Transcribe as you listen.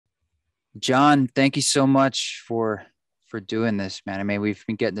John, thank you so much for doing this, man. I mean, we've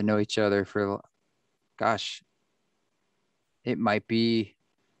been getting to know each other for, gosh, it might be,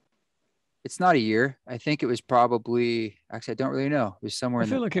 it's not a year. I think it was probably, actually, I don't really know. It was somewhere I in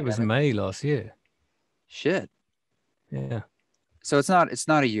the feel like it was pandemic. May last year. Shit. Yeah. So it's not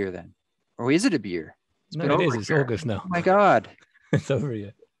a year then. Or is it a year? It's No, been it over is. a It's year. August now. Oh my God. It's over a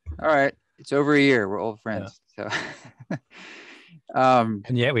year. All right. It's over a year. We're old Yeah. friends. So um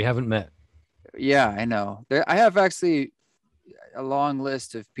And yet we haven't met. yeah, I know. I have actually a long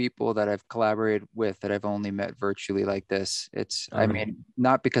list of people that I've collaborated with that I've only met virtually like this. Oh, I really? mean,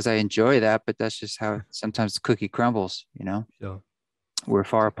 not because I enjoy that, but that's just how sometimes the cookie crumbles. Sure. We're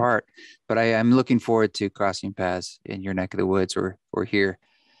far apart, but I'm looking forward to crossing paths in your neck of the woods or here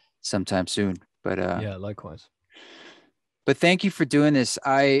sometime soon. Yeah, likewise. But thank you for doing this.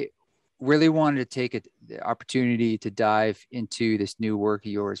 I really wanted to take the opportunity to dive into this new work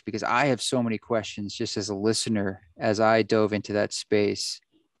of yours because I have so many questions just as a listener as I dove into that space.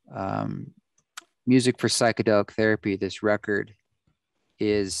 Um, Music for Psychedelic Therapy, this record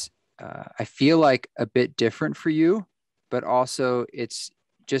is, I feel like a bit different for you, but also it's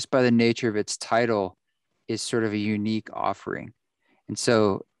just by the nature of its title is sort of a unique offering. And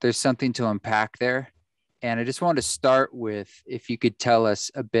so there's something to unpack there. And I just wanted to start with if you could tell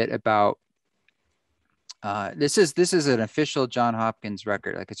us a bit about this is an official Jon Hopkins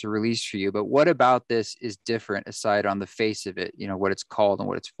record, like it's a release for you. But what about this is different aside on the face of it? You know what it's called and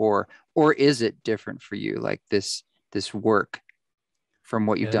what it's for, or is it different for you, like this work from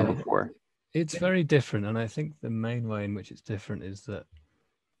what you've done Yeah, before? it's very different. And I think the main way in which it's different is that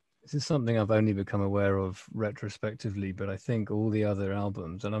this is something I've only become aware of retrospectively, but I think all the other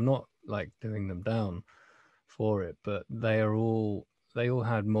albums, and I'm not like doing them down for it, but they all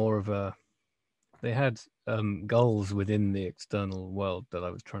had more of a, they had goals within the external world that I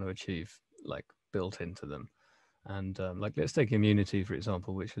was trying to achieve, like built into them. And like, let's take Immunity, for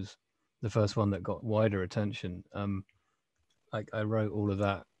example, which was the first one that got wider attention. Like, I wrote all of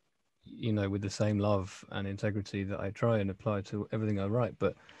that, with the same love and integrity that I try and apply to everything I write.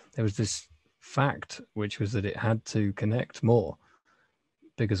 But there was this fact, which was that it had to connect more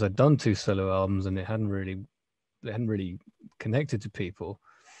because I'd done two solo albums and it hadn't really connected to people.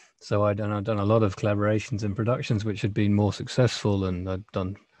 So I'd done a lot of collaborations and productions which had been more successful, and I'd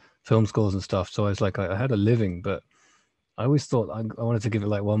done film scores and stuff. So I was like, I had a living, but I always thought I wanted to give it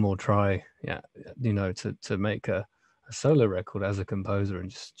like one more try. Yeah, to make a solo record as a composer and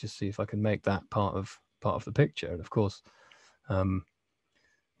just see if I can make that part of the picture. And of course, um,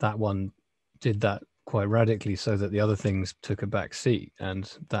 that one did that quite radically, so that the other things took a back seat,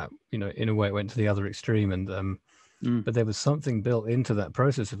 and that in a way it went to the other extreme. And Mm. but there was something built into that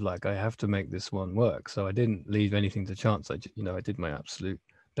process of like, I have to make this one work. So I didn't leave anything to chance. I did my absolute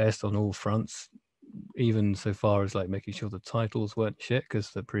best on all fronts, even so far as like making sure the titles weren't shit,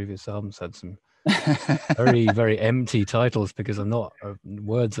 because the previous albums had some very, very empty titles because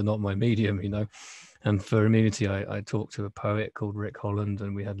words are not my medium. And for Immunity, I talked to a poet called Rick Holland,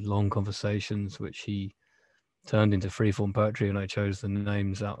 and we had long conversations, which he turned into freeform poetry, and I chose the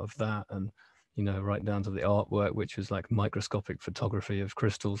names out of that. And right down to the artwork, which was like microscopic photography of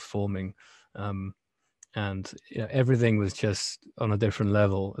crystals forming. Um, and everything was just on a different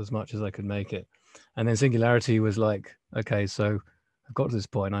level as much as I could make it. And then Singularity was like, okay, so I've got to this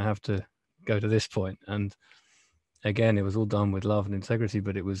point, I have to go to this point. And again, it was all done with love and integrity,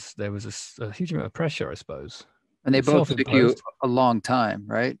 but there was a huge amount of pressure, I suppose, And they both took you self-imposed. a long time,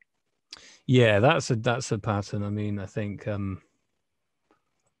 right? Yeah, that's a pattern. I mean, I think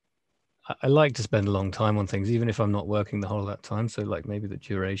I like to spend a long time on things, even if I'm not working the whole of that time. So like maybe the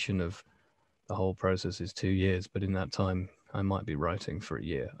duration of the whole process is 2 years, but in that time I might be writing for a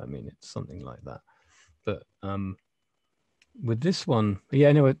year. I mean, it's something like that. But with this one, yeah,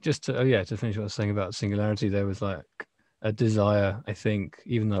 anyway, to finish what I was saying about Singularity, there was like a desire, I think,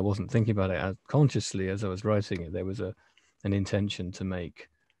 even though I wasn't thinking about it as consciously as I was writing it, there was an intention to make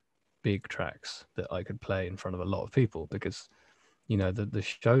big tracks that I could play in front of a lot of people, because the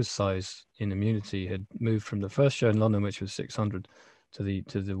show size in Immunity had moved from the first show in London, which was 600, to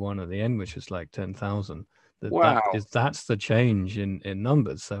the one at the end, which was like 10,000. Wow. That's the change in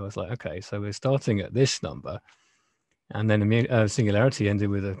numbers. So I was like, okay, so we're starting at this number, and then Singularity ended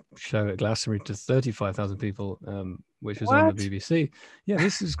with a show at Glastonbury to 35,000 people, which was on the What? BBC. Yeah,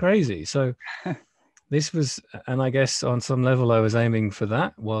 this is crazy. So this was, and I guess on some level I was aiming for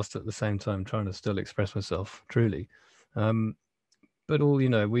that, whilst at the same time trying to still express myself truly. Um, but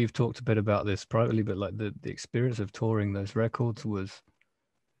we've talked a bit about this privately, but like the experience of touring those records was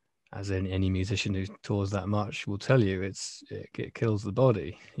as in any musician who tours that much will tell you, it kills the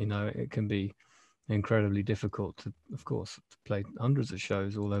body. You know, it can be incredibly difficult to, of course, to play hundreds of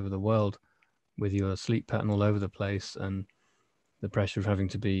shows all over the world with your sleep pattern all over the place, and the pressure of having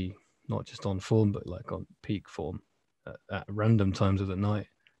to be not just on form, but like on peak form at random times of the night,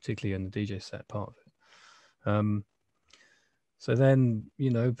 particularly in the DJ set part of it. So then, you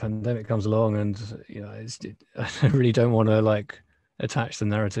know, pandemic comes along, and you know, I really don't want to like attach the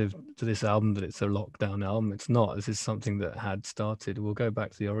narrative to this album that it's a lockdown album. It's not. This is something that had started. We'll go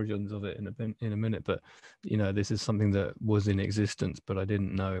back to the origins of it in a minute, but you know, this is something that was in existence, but I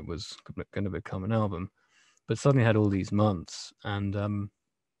didn't know it was going to become an album. But suddenly had all these months, and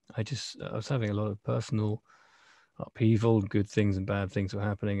I was having a lot of personal upheaval. Good things and bad things were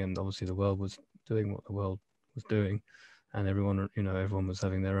happening, and obviously the world was doing what the world was doing, and everyone was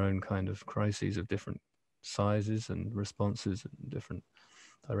having their own kind of crises of different sizes and responses in different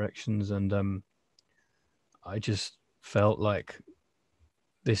directions. And I just felt like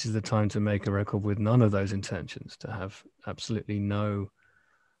this is the time to make a record with none of those intentions, to have absolutely no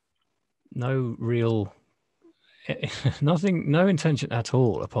real nothing, no intention at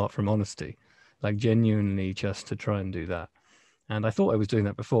all apart from honesty, like genuinely just to try and do that. And I thought I was doing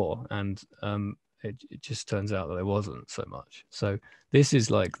that before, and it just turns out that I wasn't so much. So this is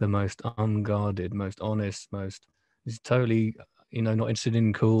like the most unguarded, most honest, it's totally, you know, not interested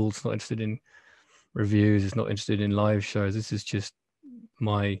in calls, not interested in reviews, it's not interested in live shows. This is just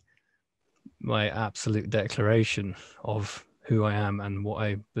my absolute declaration of who I am and what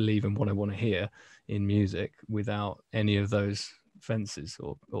I believe and what I want to hear in music, without any of those fences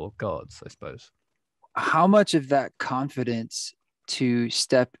or guards, I suppose. How much of that confidence to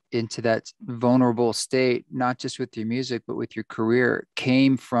step into that vulnerable state, not just with your music, but with your career,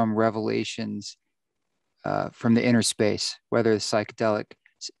 came from revelations from the inner space, whether it's psychedelic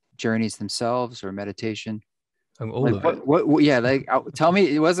journeys themselves or meditation? All Like of it. what, yeah, like tell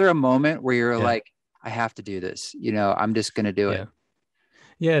me, was there a moment where you're Yeah. like, I have to do this, you know, I'm just going to do it?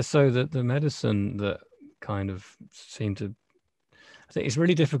 Yeah. So the medicine that kind of seemed to, I think it's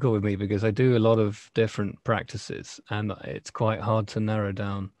really difficult with me because I do a lot of different practices, and it's quite hard to narrow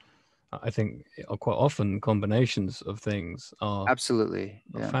down. I think quite often combinations of things are Absolutely.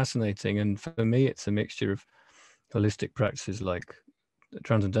 Yeah. fascinating. And for me, it's a mixture of holistic practices like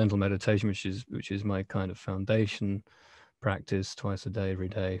transcendental meditation, which is my kind of foundation practice, twice a day, every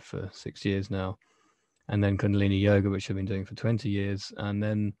day for 6 years now. And then Kundalini yoga, which I've been doing for 20 years. And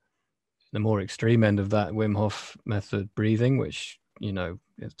then the more extreme end of that, Wim Hof method breathing, which, you know,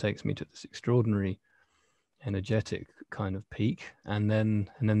 it takes me to this extraordinary energetic kind of peak. And then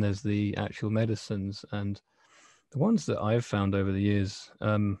there's the actual medicines, and the ones that I've found over the years,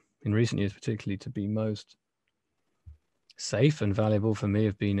 in recent years particularly, to be most safe and valuable for me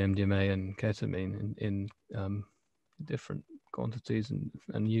have been MDMA and ketamine in different quantities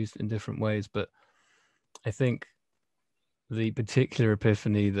and used in different ways. But I think the particular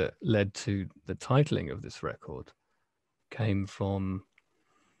epiphany that led to the titling of this record came from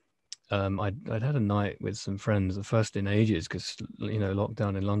I'd had a night with some friends, the first in ages, because, you know,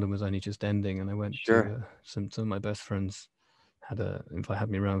 lockdown in London was only just ending, and I went to some of my best friends had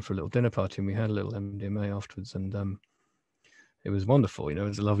me around for a little dinner party, and we had a little MDMA afterwards, and it was wonderful. You know, it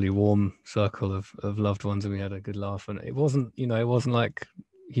was a lovely warm circle of loved ones, and we had a good laugh. And it wasn't, you know, it wasn't like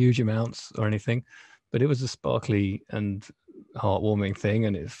huge amounts or anything, but it was a sparkly and heartwarming thing,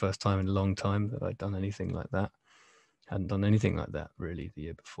 and it was the first time in a long time that I'd done anything like that. Hadn't done anything like that really the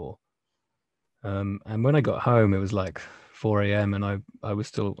year before. And when I got home, it was like 4 a.m. and I was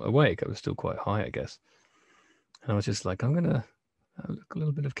still awake. I was still quite high, I guess. And I was just like, I'm going to look a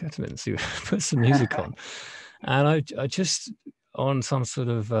little bit of ketamine and see, put some music on. And I just, on some sort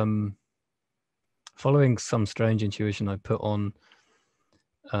of, following some strange intuition, I put on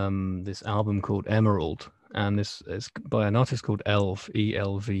this album called Emerald. And this is by an artist called Elve,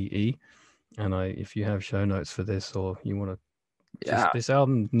 E-L-V-E. And if you have show notes for this, or you want to, this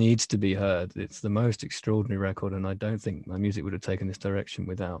album needs to be heard. It's the most extraordinary record, and I don't think my music would have taken this direction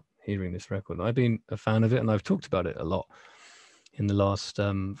without hearing this record. I've been a fan of it, and I've talked about it a lot in the last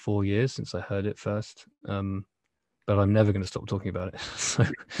 4 years since I heard it first. But I'm never going to stop talking about it. So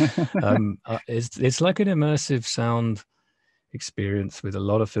it's like an immersive sound experience with a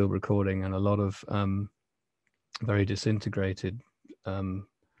lot of field recording and a lot of very disintegrated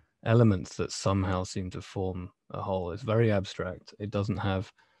elements that somehow seem to form a whole. It's very abstract. It doesn't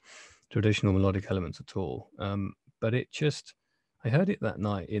have traditional melodic elements at all. But it just, I heard it that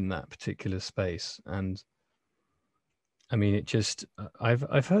night in that particular space, and I mean, it just,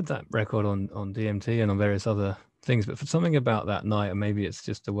 I've heard that record on DMT and on various other things, but for something about that night, and maybe it's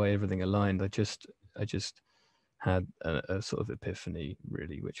just the way everything aligned, I just had a sort of epiphany,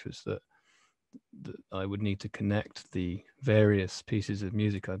 really, which was that I would need to connect the various pieces of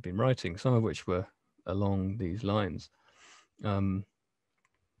music I'd been writing, some of which were along these lines,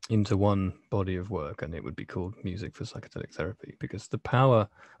 into one body of work, and it would be called Music for Psychedelic Therapy, because the power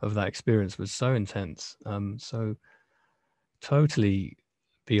of that experience was so intense, so totally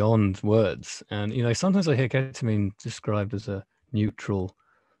beyond words. And sometimes I hear ketamine described as a neutral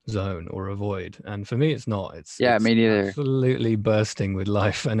zone or a void, and for me it's not. It's Yeah, me neither. absolutely bursting with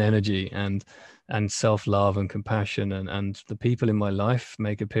life and energy and self-love and compassion, and the people in my life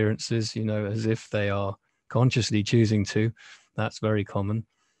make appearances as if they are consciously choosing to. That's very common.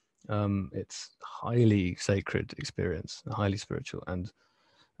 It's highly sacred experience, highly spiritual, and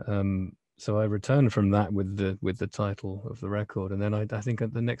so I returned from that with the title of the record. And then I think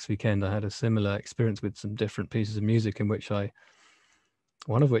at the next weekend I had a similar experience with some different pieces of music, in which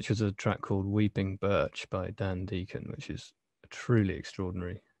one of which was a track called Weeping Birch by Dan Deacon, which is a truly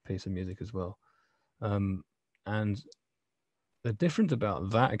extraordinary piece of music as well. And the difference about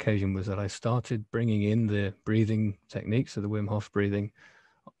that occasion was that I started bringing in the breathing techniques of the Wim Hof breathing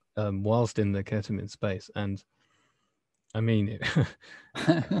whilst in the ketamine space. And I mean,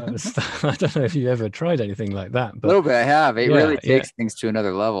 I don't know if you ever tried anything like that, but a little bit I have. It really yeah, takes things to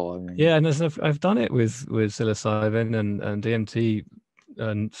another level. I mean, yeah. And I've done it with psilocybin and DMT,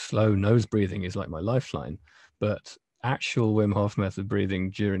 and slow nose breathing is like my lifeline. But actual Wim Hof method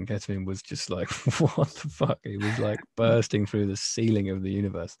breathing during ketamine was just like, what the fuck? It was like bursting through the ceiling of the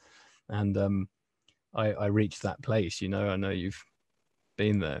universe. And I reached that place. I know you've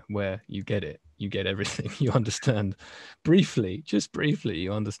been there, where you get it, you get everything, you understand just briefly,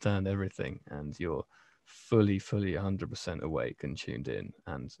 you understand everything, and you're fully 100% awake and tuned in.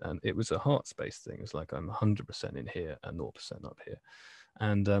 And it was a heart space thing. It's like I'm 100% in here and 0% up here.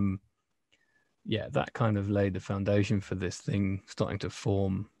 And yeah, that kind of laid the foundation for this thing starting to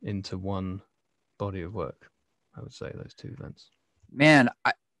form into one body of work. I would say those two events. Man,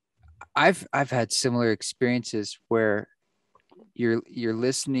 I've had similar experiences where you're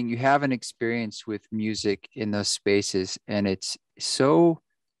listening, you have an experience with music in those spaces, and it's so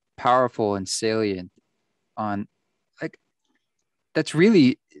powerful and salient on, like, that's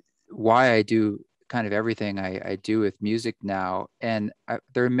really why I do kind of everything I do with music now. And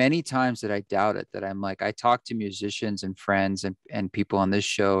there are many times that I doubt it, that I'm like, I talk to musicians and friends and people on this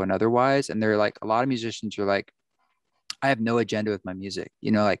show and otherwise, and they're like, a lot of musicians are like, I have no agenda with my music,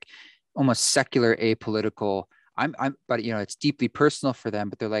 like almost secular, apolitical. But it's deeply personal for them,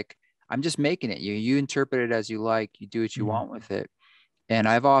 but they're like, I'm just making it. You interpret it as you like, you do what you want with it. And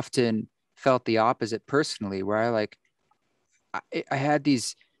I've often felt the opposite personally, where I had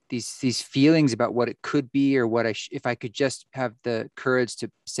these feelings about what it could be, or what if I could just have the courage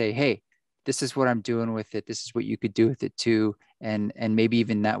to say, hey, this is what I'm doing with it. This is what you could do with it too. And maybe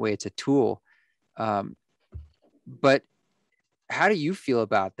even that way it's a tool. But how do you feel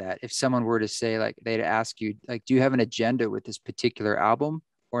about that? If someone were to say, like, they'd ask you, like, do you have an agenda with this particular album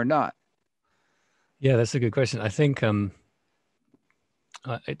or not? Yeah, that's a good question. I think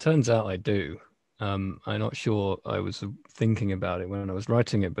it turns out I do. I'm not sure I was thinking about it when I was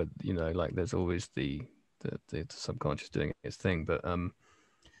writing it, but like there's always the subconscious doing its thing. But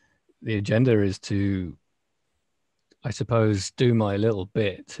the agenda is to, I suppose, do my little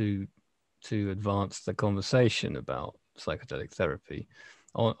bit to advance the conversation about psychedelic therapy.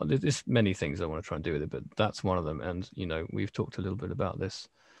 There's many things I want to try and do with it, but that's one of them. And we've talked a little bit about this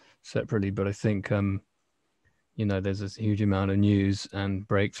separately, but I think there's a huge amount of news and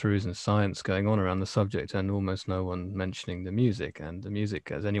breakthroughs and science going on around the subject, and almost no one mentioning the music. And the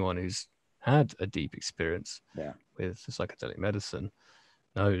music, as anyone who's had a deep experience with psychedelic medicine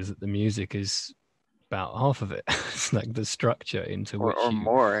knows, that the music is about half of it. It's like the structure into which or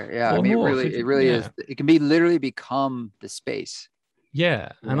more. Yeah. I or mean, more. it really is. It can be literally become the space.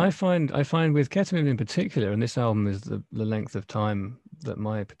 Yeah. And I find with ketamine in particular, and this album is the length of time that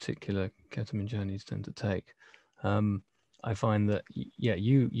my particular ketamine journeys tend to take. I find that,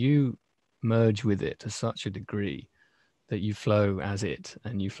 you merge with it to such a degree that you flow as it,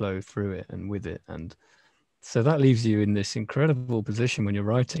 and you flow through it and with it. And so that leaves you in this incredible position when you're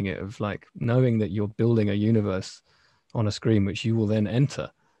writing it, of like knowing that you're building a universe on a screen, which you will then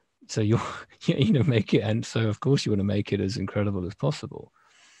enter. So you're, make it. And so of course you want to make it as incredible as possible.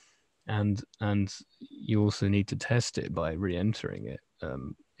 And you also need to test it by re-entering it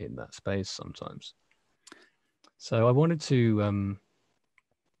in that space sometimes. So I wanted to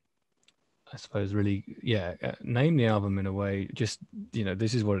I suppose really, name the album in a way, just,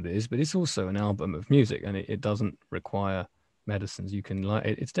 this is what it is, but it's also an album of music, and it doesn't require medicines. You can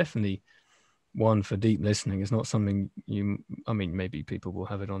it's definitely one for deep listening. It's not something maybe people will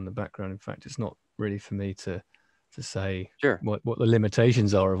have it on the background. In fact, it's not really for me to say Sure. what the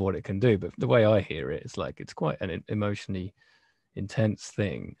limitations are of what it can do. But the way I hear it, it's like it's quite an emotionally intense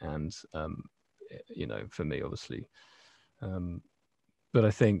thing, and for me, obviously. But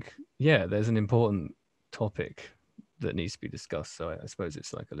I think, there's an important topic that needs to be discussed. So I suppose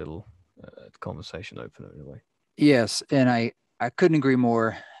it's like a little conversation opener in a way. Yes, and I couldn't agree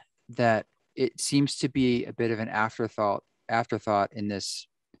more that it seems to be a bit of an afterthought in this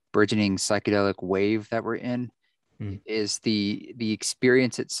burgeoning psychedelic wave that we're in. Is the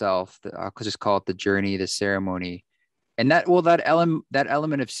experience itself. I'll just call it the journey, the ceremony, and that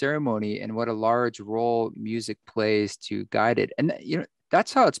element of ceremony and what a large role music plays to guide it. And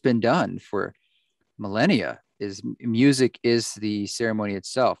that's how it's been done for millennia. Is music is the ceremony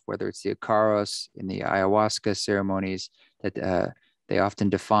itself, whether it's the Icaros in the ayahuasca ceremonies that they often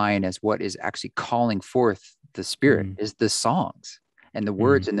define as what is actually calling forth the spirit is the songs and the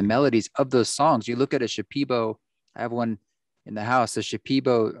words and the melodies of those songs. You look at a Shipibo, I have one in the house, the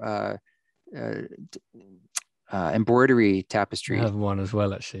Shipibo embroidery tapestry. I have one as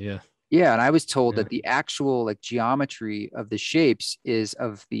well, actually. Yeah. Yeah, and I was told that the actual like geometry of the shapes is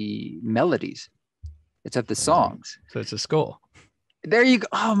of the melodies. It's of the songs. So it's a score. There you go.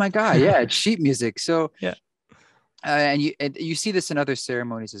 Oh my God. Yeah. It's sheet music. So, yeah. And you see this in other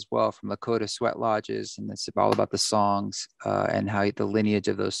ceremonies as well, from Lakota sweat lodges, and it's all about the songs and how the lineage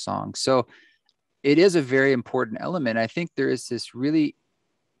of those songs. So it is a very important element. I think there is this really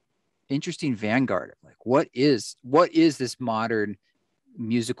interesting vanguard of like, what is this modern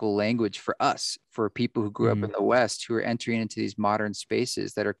musical language for us, for people who grew up in the West, who are entering into these modern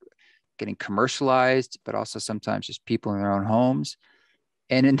spaces that are getting commercialized, but also sometimes just people in their own homes.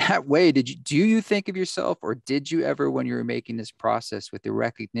 And in that way, do you think of yourself, or did you ever, when you were making this process, with the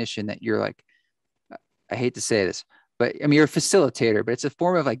recognition that you're like, I hate to say this, but I mean, you're a facilitator, but it's a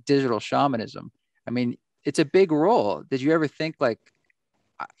form of like digital shamanism. I mean, it's a big role. Did you ever think like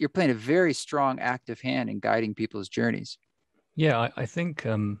you're playing a very strong, active hand in guiding people's journeys? Yeah, I think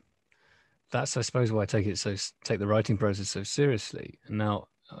that's, I suppose, why I take the writing process so seriously. And now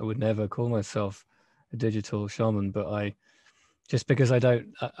I would never call myself a digital shaman, but just because I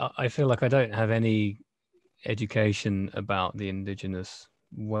feel like I don't have any education about the indigenous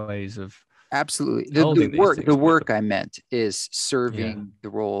ways of absolutely the work I meant is serving the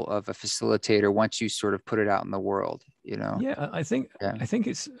role of a facilitator once you sort of put it out in the world, I think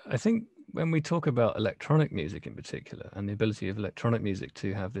when we talk about electronic music in particular, and the ability of electronic music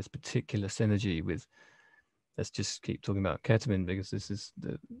to have this particular synergy with, let's just keep talking about ketamine, because this is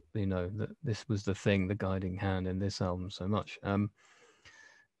this was the thing, the guiding hand in this album so much.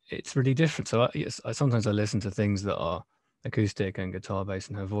 It's really different. So sometimes I listen to things that are acoustic and guitar based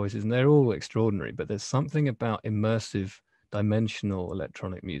and have voices, and they're all extraordinary, but there's something about immersive dimensional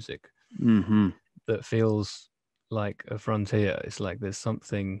electronic music that feels like a frontier. It's like there's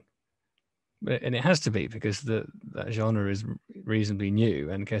something, and it has to be, because that genre is reasonably new,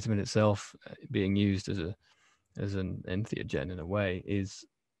 and ketamine itself being used as an entheogen in a way is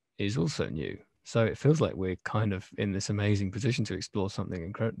also new. So it feels like we're kind of in this amazing position to explore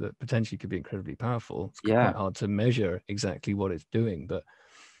something that potentially could be incredibly powerful. It's quite hard to measure exactly what it's doing, but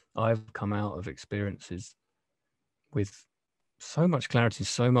I've come out of experiences with so much clarity,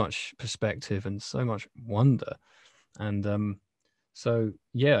 so much perspective, and so much wonder. And so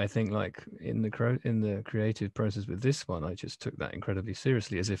I think like in the creative process with this one, I just took that incredibly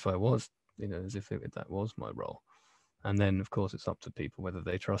seriously, as if I was, as if that was my role. And then of course it's up to people whether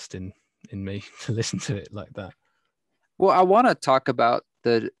they trust in me to listen to it like that. Well, I want to talk about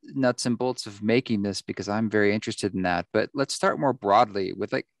the nuts and bolts of making this, because I'm very interested in that. But let's start more broadly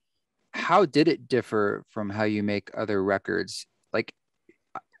with like, how did it differ from how you make other records? Like,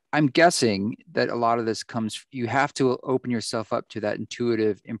 I'm guessing that a lot of this you have to open yourself up to that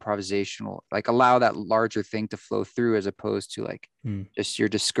intuitive improvisational, like allow that larger thing to flow through, as opposed to like just your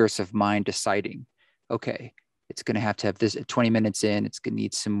discursive mind deciding, okay, it's going to have this at 20 minutes in, it's going to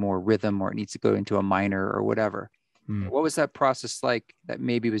need some more rhythm, or it needs to go into a minor or whatever. What was that process like that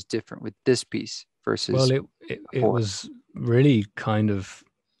maybe was different with this piece versus? Well, it was really kind of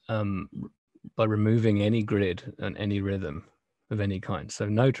by removing any grid and any rhythm of any kind. So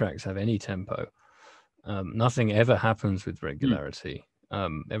no tracks have any tempo. Nothing ever happens with regularity.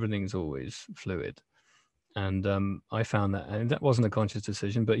 Everything's always fluid. And I found that, and that wasn't a conscious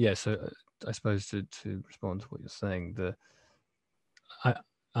decision, but so I suppose to respond to what you're saying,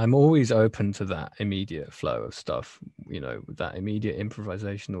 I'm always open to that immediate flow of stuff, that immediate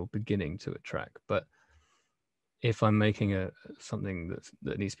improvisational beginning to a track. But if I'm making something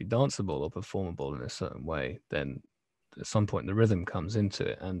that needs to be danceable or performable in a certain way, then at some point the rhythm comes into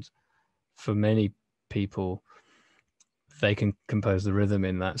it. And for many people, they can compose the rhythm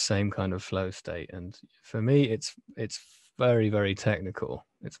in that same kind of flow state. And for me, it's very, very technical.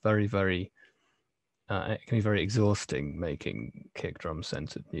 It's very, very it can be very exhausting making kick drum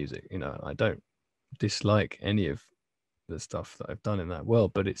centered music. I don't dislike any of the stuff that I've done in that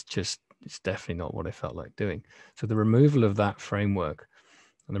world, but it's definitely not what I felt like doing. So the removal of that framework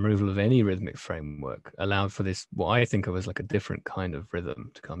and the removal of any rhythmic framework allowed for this, what I think of as like a different kind of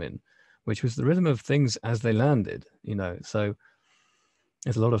rhythm to come in, which was the rhythm of things as they landed. So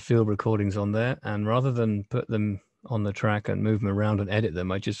there's a lot of field recordings on there, and rather than put them on the track and move them around and edit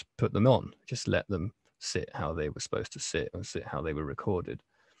them, I just put them on, just let them sit how they were supposed to sit and sit how they were recorded.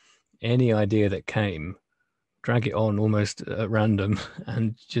 Any idea that came, drag it on almost at random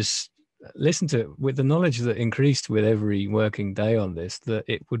and just listen to it with the knowledge that increased with every working day on this, that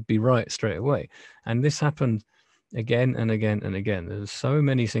it would be right straight away. And this happened again and again and again. There's so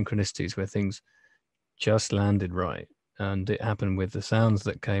many synchronicities where things just landed right. And it happened with the sounds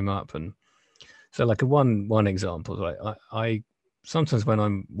that came up. And so like one example, right? I sometimes when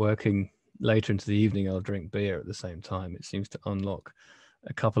I'm working later into the evening, I'll drink beer at the same time. It seems to unlock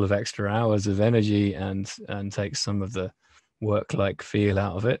a couple of extra hours of energy and take some of the work-like feel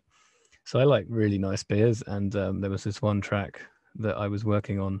out of it. So I like really nice beers, and there was this one track that I was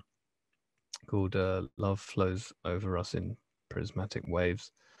working on called "Love Flows Over Us in Prismatic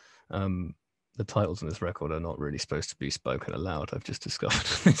Waves." The titles on this record are not really supposed to be spoken aloud. I've just discovered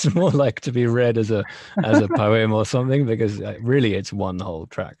it's more like to be read as a poem or something, because really it's one whole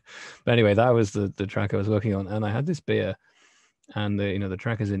track. But anyway, that was the track I was working on, and I had this beer, and the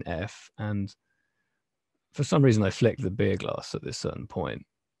track is in F, and for some reason I flicked the beer glass at this certain point,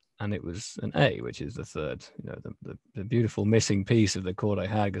 and it was an A, which is the third, the beautiful missing piece of the chord I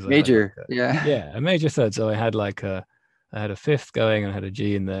had, because I had like Major, yeah. a major third. So I had I had a fifth going, and I had a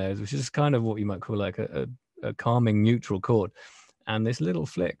G in there, which is kind of what you might call like a calming neutral chord. And this little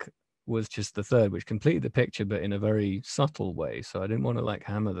flick was just the third, which completed the picture, but in a very subtle way. So I didn't want to like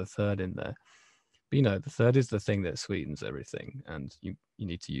hammer the third in there. But the third is the thing that sweetens everything, and you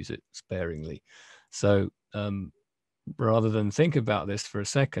need to use it sparingly. So rather than think about this for a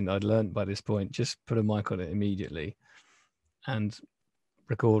second, I'd learned by this point, just put a mic on it immediately and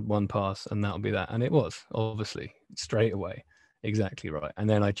record one pass, and that'll be that. And it was obviously straight away exactly right. And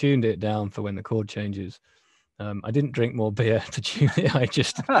then I tuned it down for when the chord changes. I didn't drink more beer to tune it. I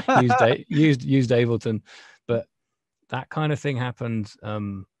just used Ableton. But that kind of thing happened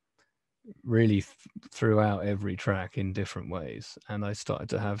really throughout every track in different ways. And I started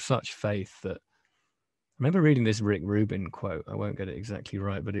to have such faith that I remember reading this Rick Rubin quote. I won't get it exactly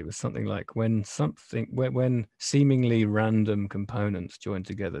right, but it was something like when seemingly random components join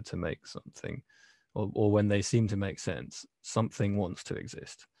together to make something, or when they seem to make sense, something wants to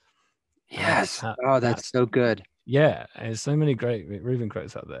exist. Yes. Oh, that's so good. Yeah, there's so many great Rick Rubin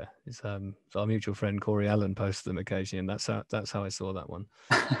quotes out there. It's our mutual friend Corey Allen posts them occasionally, and that's how I saw that one.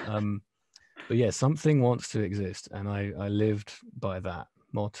 But yeah, something wants to exist, and I lived by that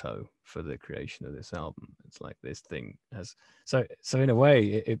motto for the creation of this album. It's like this thing has so in a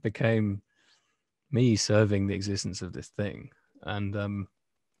way it became me serving the existence of this thing, and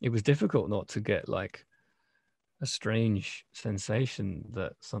it was difficult not to get like a strange sensation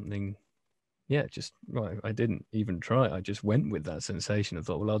that something, yeah, just right. I didn't even try. I just went with that sensation and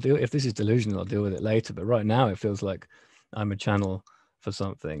thought, well, I'll deal, if this is delusional, I'll deal with it later. But right now it feels like I'm a channel for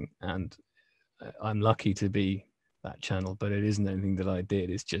something, and I'm lucky to be that channel, but it isn't anything that I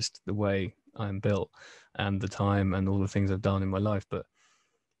did. It's just the way I'm built and the time and all the things I've done in my life. But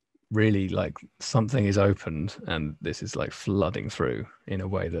really, like, something is opened, and this is like flooding through in a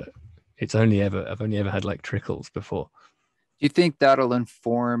way that I've only ever had like trickles before. Do you think that'll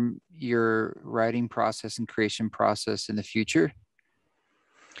inform your writing process and creation process in the future?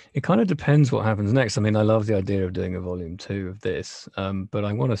 It kind of depends what happens next. I mean, I love the idea of doing a volume 2 of this, but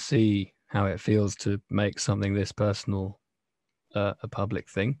I want to see how it feels to make something this personal a public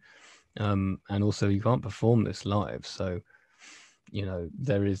thing. And also, you can't perform this live. So,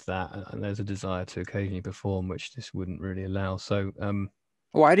 there is that. And there's a desire to occasionally perform, which this wouldn't really allow. So,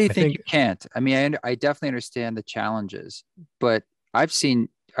 Why do you I think think, you can't? I mean, I definitely understand the challenges, but I've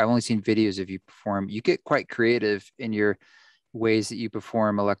only seen videos of you perform. You get quite creative in your ways that you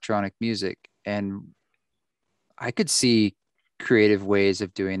perform electronic music, and I could see creative ways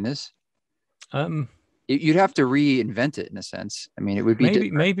of doing this. um, You'd have to reinvent it in a sense. I mean, it would be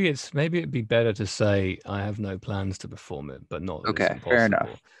different. Maybe it'd be better to say I have no plans to perform it, but not that it's Okay, fair impossible.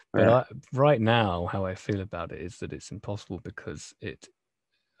 enough. Fair But enough. right now, how I feel about it is that it's impossible because it's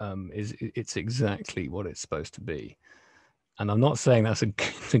exactly what it's supposed to be. And I'm not saying that's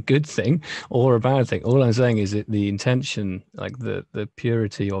a good thing or a bad thing. All I'm saying is that the intention, like the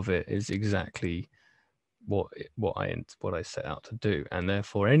purity of it, is exactly what I set out to do. And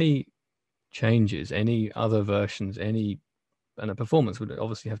therefore, any changes, any other versions, and a performance would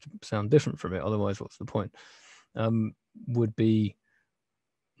obviously have to sound different from it. Otherwise, what's the point? Would be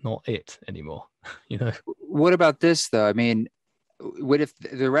not it anymore. You know. What about this though? I mean, what if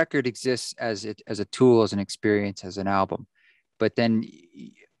the record exists as a tool, as an experience, as an album, but then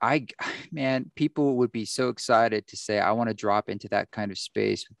I, man, people would be so excited to say, I want to drop into that kind of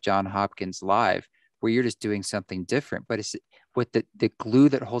space with Jon Hopkins live, where you're just doing something different. But it's what the glue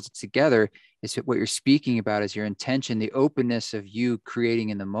that holds it together is what you're speaking about is your intention, the openness of you creating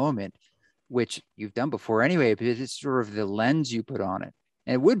in the moment, which you've done before anyway, but it's sort of the lens you put on it.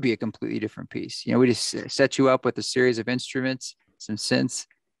 And it would be a completely different piece. We just set you up with a series of instruments, some synths,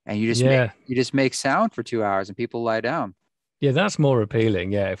 and Yeah. you just make sound for 2 hours and people lie down. Yeah, that's more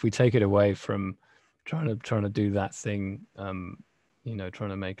appealing. Yeah, if we take it away from trying to do that thing, trying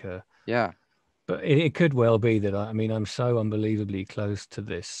to make a. Yeah. But it could well be that I mean I'm so unbelievably close to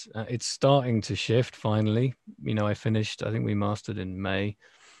this. It's starting to shift finally. I finished. I think we mastered in May.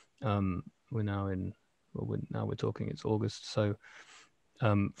 We're now in. Well, now we're talking. It's August. So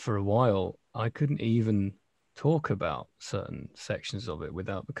for a while, I couldn't even talk about certain sections of it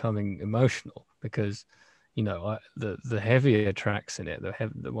without becoming emotional because the heavier tracks in it,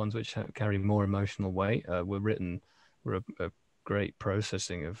 the ones which carry more emotional weight, were a great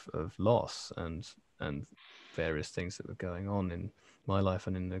processing of loss and various things that were going on in my life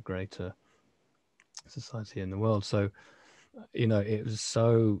and in the greater society in the world. So it's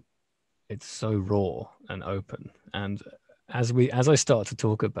so raw and open. And as I start to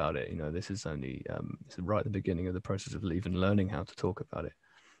talk about it, this is only this is right at the beginning of the process of even learning how to talk about it.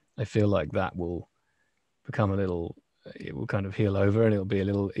 I feel like that will become it will kind of heal over and it'll be a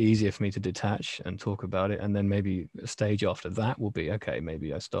little easier for me to detach and talk about it. And then maybe a stage after that will be, okay,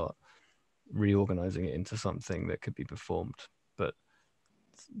 maybe I start reorganizing it into something that could be performed. But,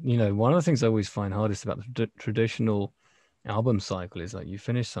 one of the things I always find hardest about the traditional album cycle is like you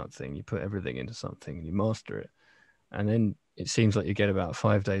finish something, you put everything into something and you master it. And then it seems like you get about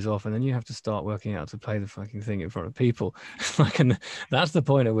 5 days off and then you have to start working out to play the fucking thing in front of people. And that's the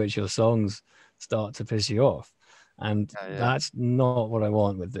point at which your songs start to piss you off. And Yeah. that's not what I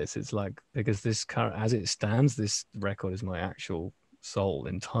want with this. It's like, because this current, as it stands, this record is my actual soul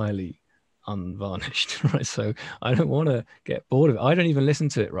entirely unvarnished, right? So I don't want to get bored of it. I don't even listen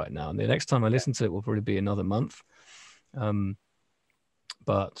to it right now. And the next time I listen to it will probably be another month.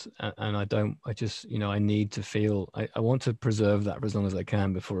 But I just I need to feel I want to preserve that for as long as I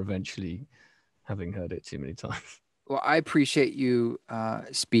can before eventually having heard it too many times. Well, I appreciate you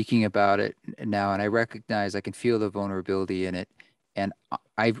speaking about it now, and I recognize I can feel the vulnerability in it, and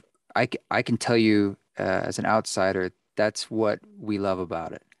I can tell you as an outsider that's what we love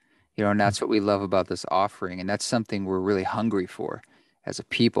about it, and that's what we love about this offering, and that's something we're really hungry for as a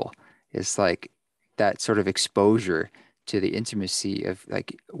people. It's like that sort of exposure to the intimacy of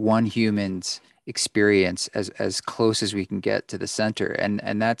like one human's experience as close as we can get to the center,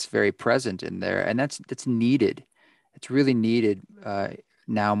 and that's very present in there, and that's needed. It's really needed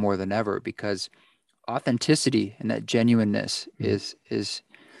now more than ever because authenticity and that genuineness Mm. is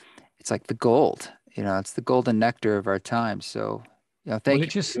it's like the gold. It's the golden nectar of our time. So, Well, thank it you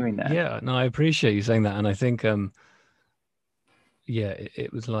for just doing that. yeah, no, I appreciate you saying that, and I think yeah,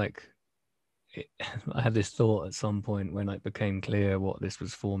 it was like I had this thought at some point when it became clear what this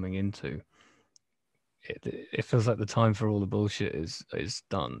was forming into. It feels like the time for all the bullshit is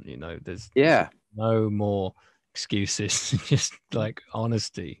done. There's Yeah, no more excuses. Just like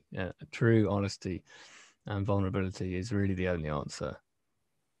honesty, true honesty and vulnerability is really the only answer.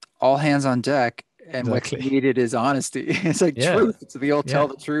 all hands on deck, and what's Exactly. needed is honesty. It's like Yeah. truth. It's the old tell Yeah.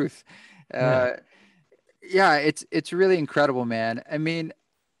 the truth. Yeah. Uh, yeah, it's really incredible, man. I mean,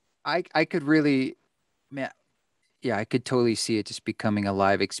 I could really, man, yeah, I could totally see it just becoming a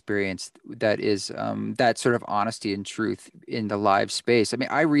live experience that is that sort of honesty and truth in the live space. I mean,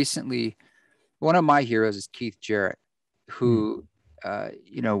 I recently, one of my heroes is Keith Jarrett, Mm. who,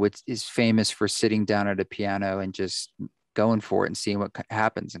 which is famous for sitting down at a piano and just going for it and seeing what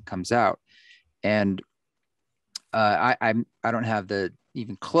happens and comes out. And I don't have the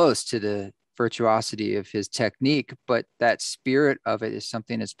even close to the virtuosity of his technique, but that spirit of it is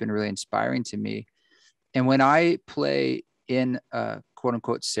something that's been really inspiring to me. And when I play in a quote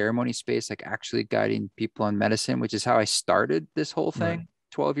unquote ceremony space, like actually guiding people on medicine, which is how I started this whole Right. thing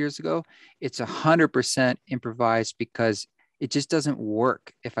 12 years ago, it's 100% improvised because it just doesn't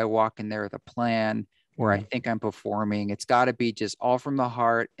work if I walk in there with a plan or I think I'm performing. It's got to be just all from the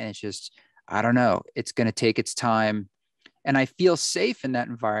heart. And it's just, I don't know, it's going to take its time. And I feel safe in that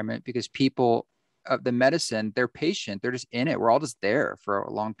environment because people of the medicine, they're patient, they're just in it. We're all just there for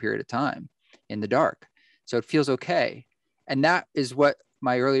a long period of time in the dark. So it feels okay. And that is what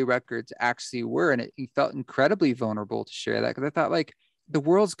my early records actually were. And it felt incredibly vulnerable to share that because I thought, like, the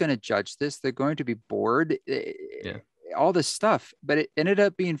world's going to judge this. They're going to be bored, Yeah. all this stuff. But it ended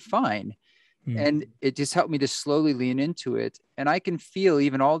up being fine. Mm. And it just helped me to slowly lean into it. And I can feel,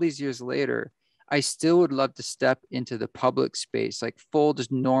 even all these years later, I still would love to step into the public space, like full,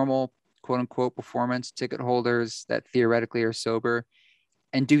 just normal, quote unquote, performance, ticket holders that theoretically are sober,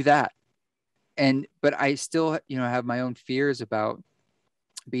 and do that. But I still, have my own fears about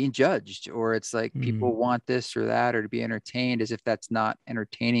being judged, or it's like people want this or that, or to be entertained, as if that's not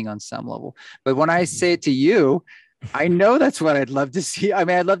entertaining on some level. But when I say it to you, I know that's what I'd love to see. I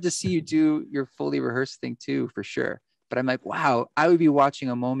mean, I'd love to see you do your fully rehearsed thing too, for sure. But I'm like, wow, I would be watching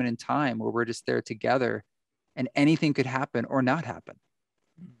a moment in time where we're just there together and anything could happen or not happen.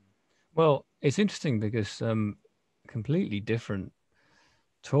 Well, it's interesting because completely different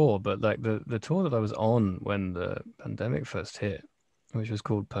tour, but like the tour that I was on when the pandemic first hit, which was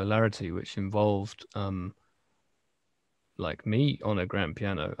called Polarity, which involved like me on a grand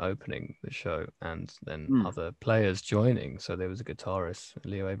piano opening the show and then other players joining. So there was a guitarist,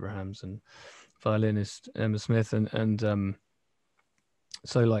 Leo Abrahams, and violinist Emma Smith, and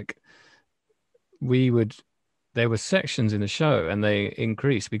so like there were sections in the show and they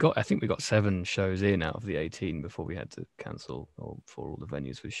increased. I think we got 7 shows in out of the 18 before we had to cancel, or before all the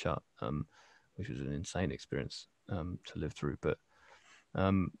venues were shut, which was an insane experience to live through. But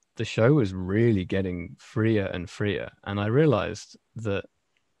the show was really getting freer and freer. And I realized that,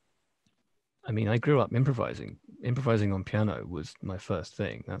 I mean, I grew up improvising. Improvising on piano was my first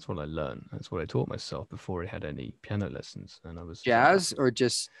thing. That's what I learned. That's what I taught myself before I had any piano lessons. And I was Jazz or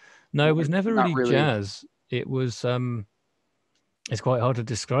just no, it was never not really really. jazz. It was it's quite hard to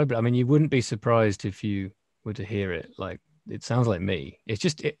describe it. I mean, you wouldn't be surprised if you were to hear it. Like, it sounds like me. It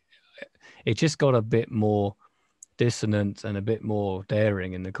just got a bit more dissonant and a bit more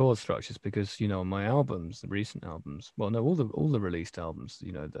daring in the chord structures because, on my albums, the recent albums, well, no, all the released albums,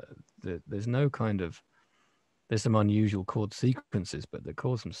 there's no kind of, there's some unusual chord sequences, but the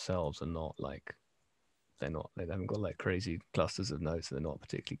chords themselves are not like, they haven't got like crazy clusters of notes, and they're not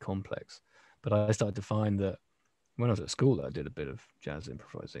particularly complex. But I started to find that when I was at school, I did a bit of jazz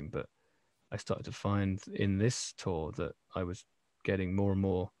improvising, but I started to find in this tour that I was getting more and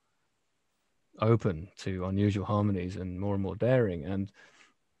more open to unusual harmonies and more daring. And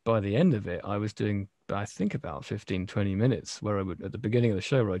by the end of it, I was doing, I think, about 15, 20 minutes where I would, at the beginning of the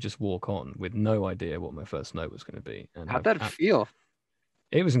show, where I just walk on with no idea what my first note was going to be. And How'd that feel?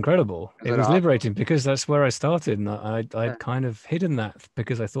 it was incredible. Was It it was awesome? liberating because that's where I started. And I'd Yeah. kind of hidden that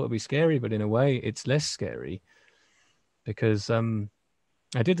because I thought it'd be scary, but in a way it's less scary because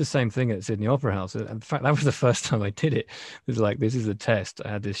I did the same thing at Sydney Opera House. In fact, that was the first time I did it. It was like, this is a test. I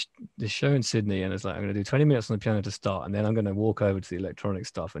had this show in Sydney, and it's like, I'm going to do 20 minutes on the piano to start, and then I'm going to walk over to the electronic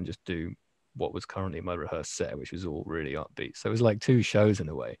stuff and just do what was currently my rehearsed set, which was all really upbeat. So it was like 2 shows in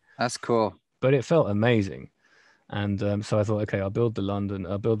a way, That's cool. but it felt amazing. And so I thought, okay, I'll build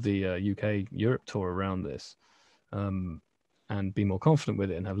the UK Europe tour around this, and be more confident with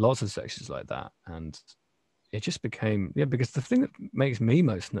it and have lots of sections like that. And it just became, because the thing that makes me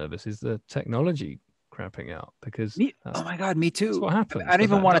most nervous is the technology crapping out, because Oh my God, me too. that's what happens. I don't But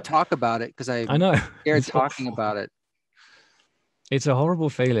even want to talk about it because I know I'm scared it's talking awful. about it. It's a horrible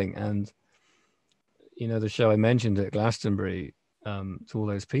feeling. And the show I mentioned at Glastonbury, to all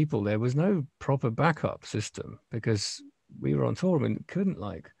those people, there was no proper backup system because we were on tour and couldn't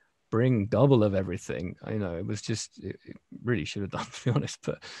like bring double of everything. It was just, it really should have done, to be honest,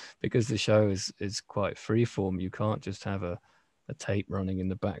 but because the show is quite freeform, you can't just have a tape running in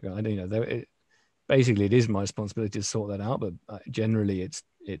the background. Basically it is my responsibility to sort that out, but generally it's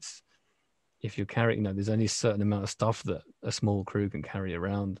if you're carrying, there's only a certain amount of stuff that a small crew can carry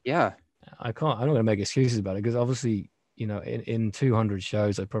around. Yeah. I'm not going to make excuses about it because obviously, in 200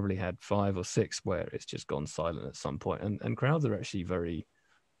 shows, I probably had 5 or 6 where it's just gone silent at some point, and crowds are actually very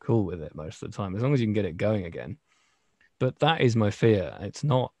cool with it most of the time, as long as you can get it going again. But that is my fear. It's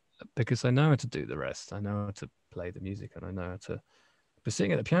not because I know how to do the rest. I know how to play the music, and I know how to. But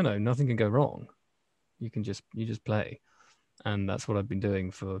sitting at the piano, nothing can go wrong. You just play, and that's what I've been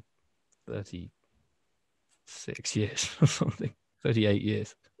doing for 30 36 years or something, 38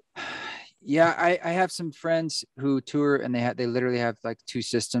 years. Yeah, I have some friends who tour and they literally have like two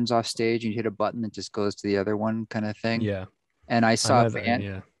systems off stage. You hit a button that just goes to the other one kind of thing. Yeah, And I I saw a know that. band.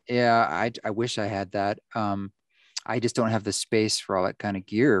 Yeah. Yeah, I wish I had that. I just don't have the space for all that kind of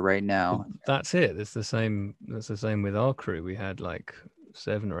gear right Well, now. that's it. It's the same. That's the same with our crew. We had like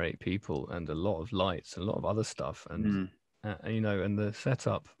 7 or 8 people and a lot of lights, a lot of other stuff, and Mm, you know, and the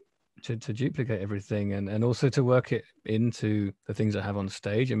setup to duplicate everything and also to work it into the things I have on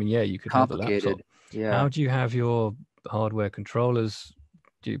stage. I mean, yeah, you could have the laptop. complicated. Yeah. How do you have your hardware controllers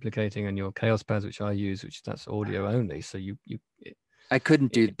duplicating and your Chaos pads, which I use, which that's audio only? So I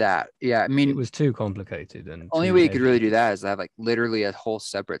couldn't do it, that. Yeah. I it mean, was too complicated and only too way you could really heavy. do that is to have like literally a whole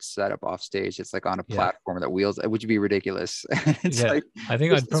separate setup off stage. It's like on a Yeah, platform that wheels, which would be ridiculous. It's yeah. like I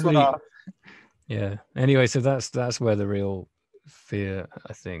think push I'd this one probably. off. Yeah. Anyway, so that's where the real fear,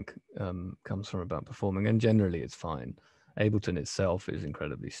 I think, comes from about performing. And generally, it's fine. Ableton itself is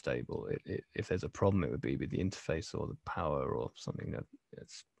incredibly stable. If there's a problem, it would be with the interface or the power or something that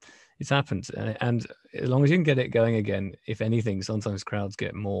it's happened. And as long as you can get it going again, if anything, sometimes crowds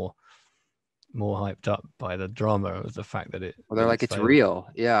get more hyped up by the drama of the fact that Well, they're like, it's it's failed. real.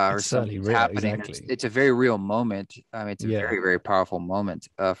 Yeah. Or It's certainly something's real. happening. Exactly. It's a very real moment. I mean, it's a Yeah. very, very powerful moment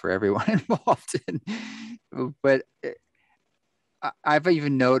for everyone involved in, but I've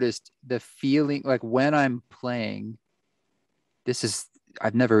even noticed the feeling like when I'm playing, this is,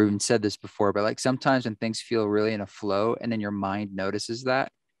 I've never even said this before, but like sometimes when things feel really in a flow and then your mind notices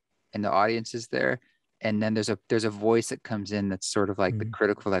that and the audience is there. And then there's a voice that comes in that's sort of like the Mm.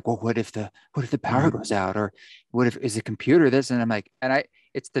 critical, like, well, what if the power Mm. goes out? Or what if is the computer this? And I'm like,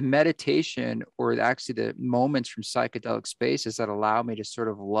 it's the meditation or actually the moments from psychedelic spaces that allow me to sort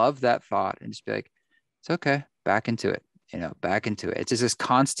of love that thought and just be like, it's okay, back into it, back into it. It's just this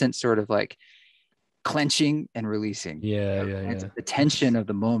constant sort of like clenching and releasing, Yeah, yeah, it's yeah. the tension of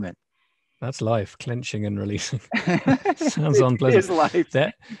the moment. That's life, clenching and releasing. Sounds It unpleasant. is life.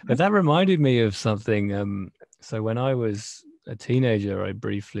 But that reminded me of something. So when I was a teenager, I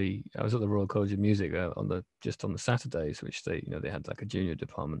was at the Royal College of Music just on the Saturdays, which they had like a junior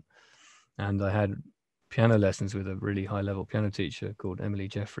department, and I had piano lessons with a really high level piano teacher called Emily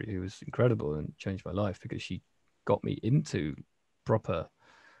Jeffrey, who was incredible and changed my life because she got me into proper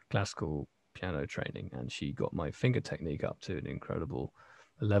classical piano training, and she got my finger technique up to an incredible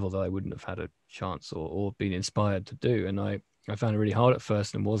level that I wouldn't have had a chance or been inspired to do. And I found it really hard at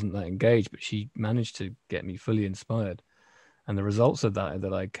first and wasn't that engaged, but she managed to get me fully inspired. And the results of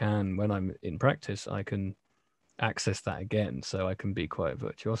that I can, when I'm in practice, I can access that again. So I can be quite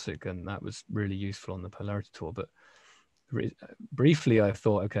virtuosic. And that was really useful on the Polarity tour. But briefly, I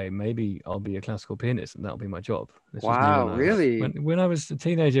thought, okay, maybe I'll be a classical pianist and that'll be my job. This was me Wow, really? when I was a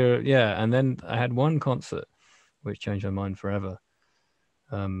teenager. Yeah. And then I had one concert which changed my mind forever.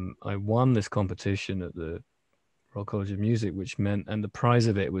 I won this competition at the Royal College of Music, which meant, and the prize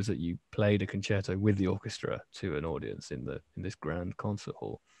of it was that you played a concerto with the orchestra to an audience in this grand concert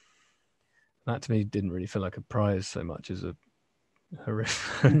hall. That to me didn't really feel like a prize so much as a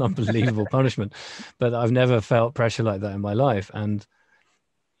horrific, an unbelievable punishment. But I've never felt pressure like that in my life, and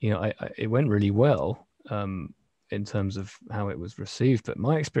it went really well in terms of how it was received. But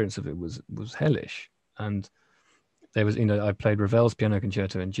my experience of it was hellish, and there was, I played Ravel's Piano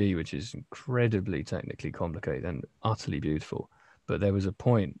Concerto in G, which is incredibly technically complicated and utterly beautiful. But there was a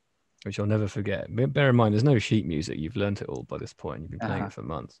point which I'll never forget. Bear in mind, there's no sheet music. You've learned it all by this point. You've been playing it for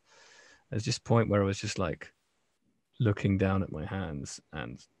months. There's just a point where I was just like looking down at my hands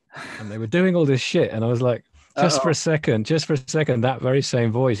and they were doing all this shit. And I was like, just for a second, that very same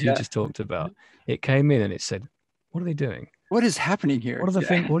voice you just talked about, it came in and it said, what are they doing? What is happening here? What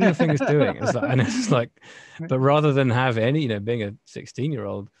are your fingers doing? It's like, but rather than have any, being a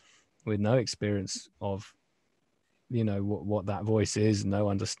 16-year-old with no experience of, what that voice is, no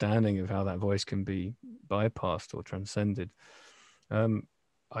understanding of how that voice can be bypassed or transcended,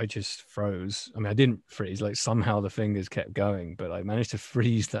 I just froze. I mean, I didn't freeze, like somehow the fingers kept going, but I managed to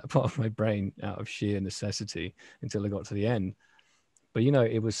freeze that part of my brain out of sheer necessity until I got to the end. But,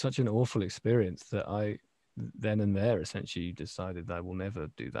 it was such an awful experience that I then and there essentially decided that I will never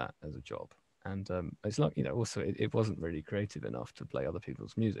do that as a job. And it's like, also it wasn't really creative enough to play other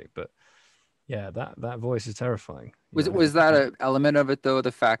people's music, but yeah, that voice is terrifying. Was that an element of it though,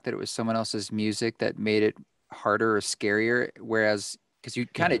 the fact that it was someone else's music that made it harder or scarier, whereas because you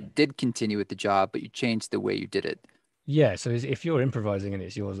kind of did continue with the job but you changed the way you did it? Yeah, so if you're improvising and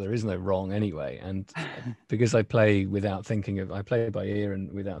it's yours, there is no wrong anyway. And because I play I play by ear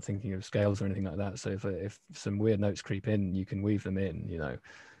and without thinking of scales or anything like that. So if some weird notes creep in, you can weave them in,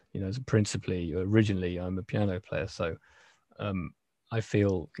 You know, as principally, originally, I'm a piano player, so I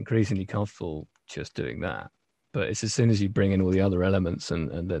feel increasingly comfortable just doing that. But it's as soon as you bring in all the other elements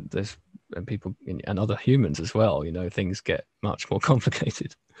and that there's and people and other humans as well, you know, things get much more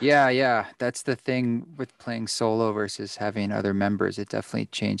complicated. Yeah, yeah. That's the thing with playing solo versus having other members. It definitely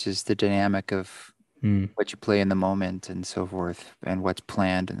changes the dynamic of Mm, what you play in the moment and so forth, and what's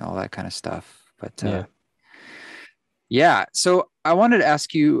planned and all that kind of stuff. But yeah. yeah, so I wanted to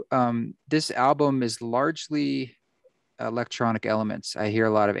ask you, this album is largely electronic elements. I hear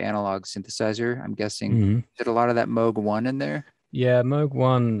a lot of analog synthesizer. I'm guessing, Mm. did a lot of that Moog 1 in there? Yeah, Moog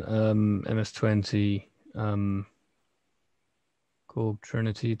One, MS-20, called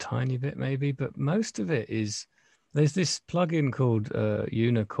Trinity, tiny bit maybe, but most of it is there's this plugin called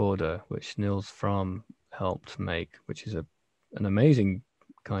Unicorder, which Nils Fromm helped make, which is an amazing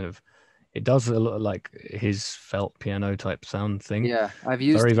kind of it does a lot like his felt piano type sound thing, Yeah, I've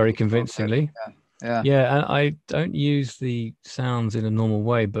used very, it very a little bit. convincingly. Yeah, yeah. Yeah, and I don't use the sounds in a normal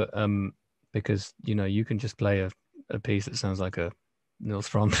way, but because you know you can just play a piece that sounds like a Nils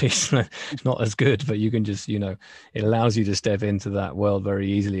Fromm piece. It's not as good, but you can just, you know, it allows you to step into that world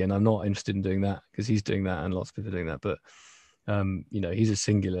very easily. And I'm not interested in doing that because he's doing that and lots of people are doing that. But you know, he's a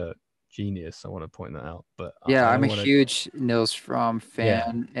singular genius. I want to point that out. But Yeah, I I'm don't a want to. huge Nils Fromm Yeah,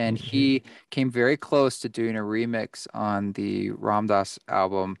 fan, and he came very close to doing a remix on the Ram Dass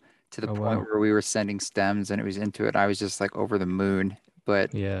album to the oh point wow, where we were sending stems and it was into it. I was just like over the moon,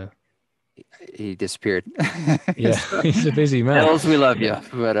 but yeah, he disappeared. yeah. So, He's a busy man. Nils, we love Yeah. you,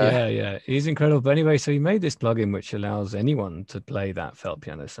 but Yeah, he's incredible. But anyway, so he made this plugin which allows anyone to play that felt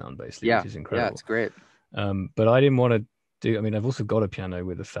piano sound basically, which yeah, is yeah, it's incredible. great. But I didn't want to do. I mean, I've also got a piano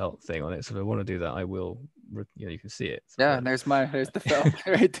with a felt thing on it, so if I want to do that, I will. You know, you can see it. Yeah, But and there's the felt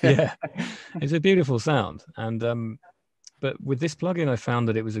right there. yeah, it's a beautiful sound. And but with this plugin, I found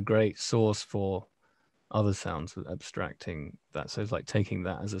that it was a great source for other sounds, abstracting that. So it's like taking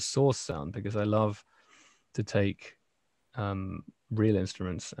that as a source sound because I love to take real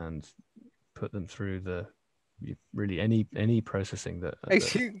instruments and put them through the really any processing that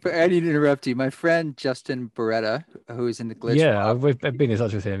Actually, but I need to interrupt you. My friend Justin Beretta, who's in the glitch yeah, mob, I've been in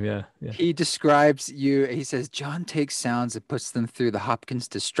touch with him. Yeah. he describes you. He says John takes sounds and puts them through the Hopkins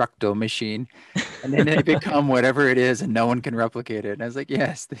Destructo machine, and then they become whatever it is, and no one can replicate it. And I was like,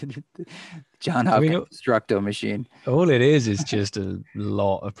 yes, the John I mean, Hopkins Destructo machine. all it is just a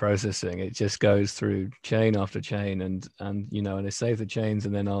lot of processing. It just goes through chain after chain, and you know, and I save the chains,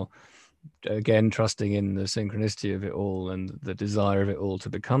 and then I'll again trusting in the synchronicity of it all and the desire of it all to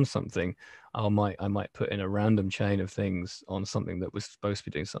become something. I might put in a random chain of things on something that was supposed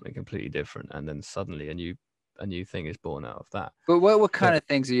to be doing something completely different, and then suddenly a new thing is born out of that. But what kind So of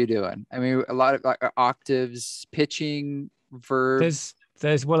things are you doing? I mean, a lot of like octaves, pitching, verb.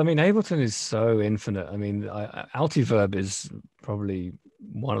 there's well, I mean, Ableton is so infinite. I mean, Altiverb is probably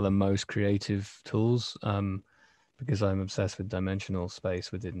one of the most creative tools. Because I'm obsessed with dimensional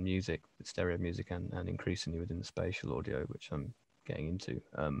space within music, with stereo music, and increasingly within the spatial audio, which I'm getting into.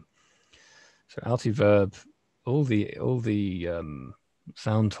 So Altiverb, all the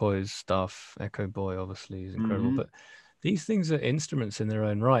Sound Toys stuff, Echo Boy obviously is incredible, Hmm. but these things are instruments in their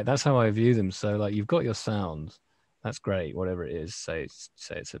own right. That's how I view them. So like you've got your sound, that's great, whatever it is. Say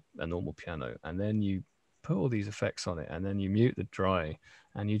it's a normal piano, and then you put all these effects on it, and then you mute the dry,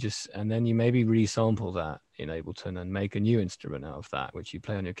 and then you maybe resample that in Ableton and make a new instrument out of that, which you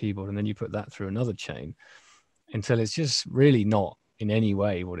play on your keyboard, and then you put that through another chain until it's just really not in any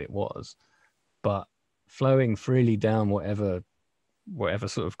way what it was, but flowing freely down whatever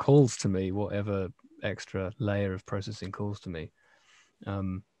sort of calls to me, whatever extra layer of processing calls to me.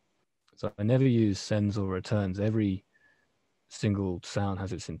 So I never use sends or returns. Every single sound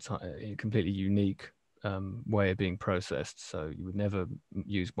has its entire completely unique way of being processed. So you would never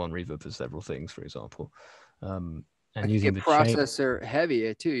use one reverb for several things, for example. I And can using get the chain, processor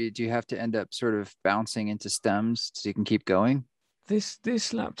heavy too. Do you have to end up sort of bouncing into stems so you can keep going?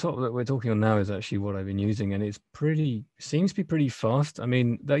 this laptop that we're talking on now is actually what I've been using, and it's pretty seems to be pretty fast. I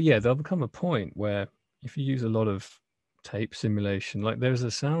mean, yeah, there'll become a point where if you use a lot of tape simulation, like there's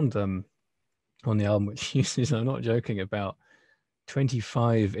a sound on the album which uses, I'm not joking, about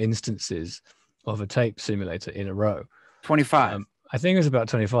 25 instances of a tape simulator in a row. 25. I think it was about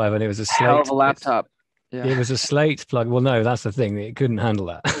 25, and it was a Hell of slate. a laptop. Yeah. It was a slate plug. Well, no, that's the thing. It couldn't handle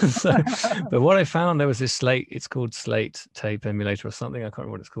that. So, but what I found, there was this slate. It's called Slate Tape Emulator or something. I can't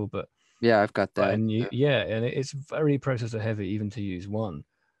remember what it's called, Yeah, I've got that. and yeah, and it's very processor heavy even to use one,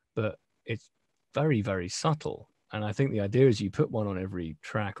 but it's very, very subtle. And I think the idea is you put one on every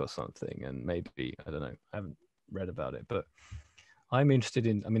track or something, and maybe I don't know. I haven't read about it, but I'm interested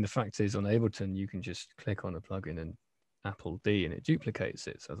in, I mean, the fact is on Ableton, you can just click on a plugin and Apple D and it duplicates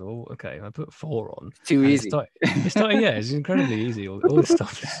it. So I thought, oh, okay, I put 4 on. Too And easy. yeah, it's incredibly easy. All this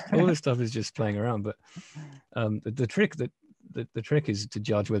stuff is just playing around. But the trick the trick is to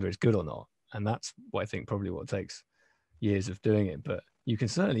judge whether it's good or not. And that's what I think probably what takes years of doing it. But you can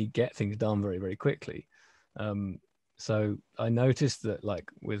certainly get things done very, very quickly. So I noticed that, like,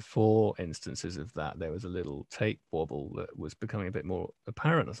 with 4 instances of that, there was a little tape wobble that was becoming a bit more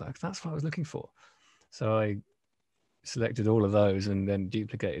apparent. I was like, that's what I was looking for. So I selected all of those and then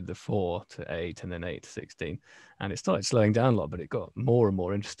duplicated the 4 to 8 and then 8 to 16. And it started slowing down a lot, but it got more and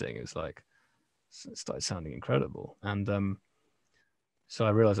more interesting. It was like, it started sounding incredible. And so I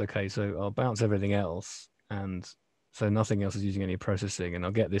realized, okay, so I'll bounce everything else. And so nothing else is using any processing, and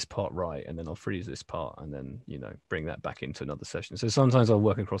I'll get this part right, and then I'll freeze this part, and then, you know, bring that back into another session. So sometimes I'll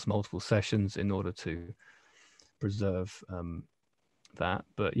work across multiple sessions in order to preserve that.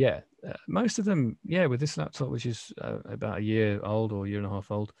 But yeah, most of them, yeah, with this laptop, which is about a year old or a year and a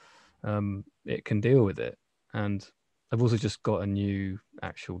half old, it can deal with it. And I've also just got a new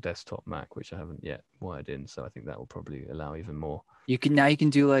actual desktop Mac, which I haven't yet wired in. So I think that will probably allow even more. You can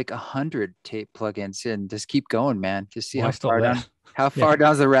do like 100 tape plugins and just keep going, man. Just see Why how stop far there? down how Yeah. far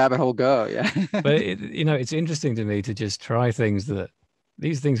down the rabbit hole go. Yeah. But you know, it's interesting to me to just try things that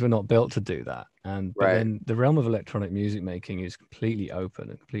these things were not built to do that. And but Right. then the realm of electronic music making is completely open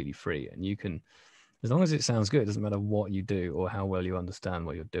and completely free, and you can, as long as it sounds good, it doesn't matter what you do or how well you understand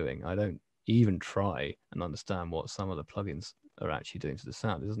what you're doing. I don't even try and understand what some of the plugins are actually doing to the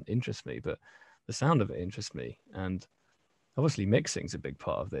sound. It doesn't interest me, but the sound of it interests me. And obviously mixing is a big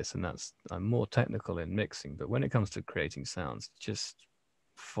part of this, and I'm more technical in mixing. But when it comes to creating sounds, just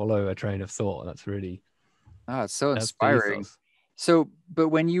follow a train of thought. Oh, it's so That's the inspiring. ethos. So, but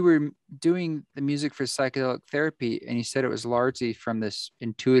when you were doing the music for psychedelic therapy and you said it was largely from this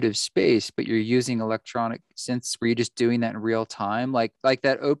intuitive space, but you're using electronic synths, were you just doing that in real time? Like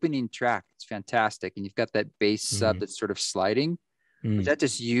that opening track, it's fantastic. And you've got that bass sub that's sort of sliding. Was that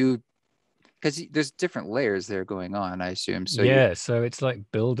just you? Because there's different layers there going on, I assume. So you, Yeah, so it's like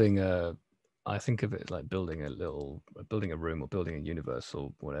building I think of it like building building a room or building a universe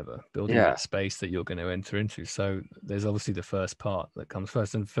or whatever, building yeah, that space that you're going to enter into. So there's obviously the first part that comes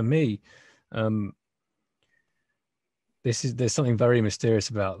first. And for me, um, there's something very mysterious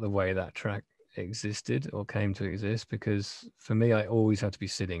about the way that track existed or came to exist, because for me, I always have to be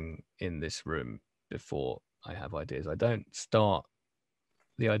sitting in this room before I have ideas. I don't start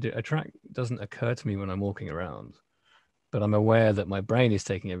the idea. A track doesn't occur to me when I'm walking around, but I'm aware that my brain is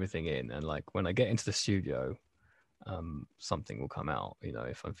taking everything in. And like when I get into the studio, something will come out, you know,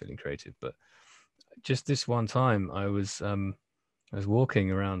 if I'm feeling creative. But just this one time, I was walking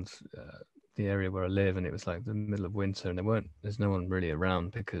around the area where I live, and it was like the middle of winter, and there's no one really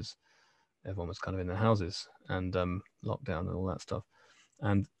around because everyone was kind of in their houses and lockdown and all that stuff.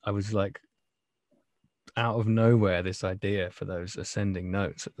 And I was like, out of nowhere, this idea for those ascending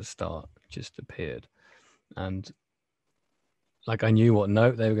notes at the start just appeared. And like I knew what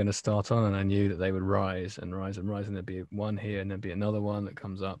note they were going to start on, and I knew that they would rise and rise and rise, and there'd be one here and there'd be another one that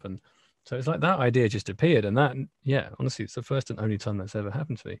comes up. And so it's like that idea just appeared. And that, yeah, honestly, it's the first and only time that's ever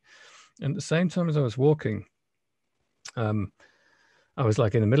happened to me. And at the same time as I was walking, I was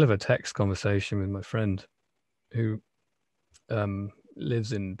like in the middle of a text conversation with my friend who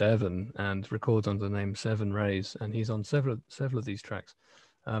lives in Devon and records under the name Seven Rays, and he's on several of these tracks.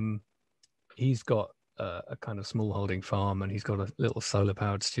 He's got a kind of small holding farm, and he's got a little solar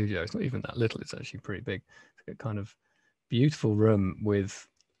powered studio. It's not even that little, it's actually pretty big. It's a kind of beautiful room with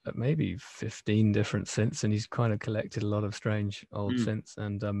maybe 15 different synths, and he's kind of collected a lot of strange old synths.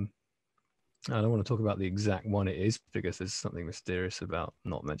 And I don't want to talk about the exact one it is because there's something mysterious about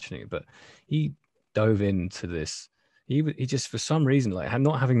not mentioning it, but he dove into this. He just, for some reason, like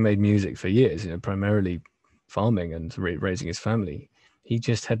not having made music for years, you know, primarily farming and raising his family, he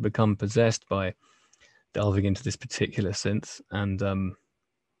just had become possessed by delving into this particular synth. And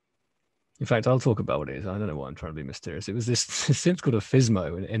in fact, I'll talk about what it is. I don't know why I'm trying to be mysterious. It was this synth called a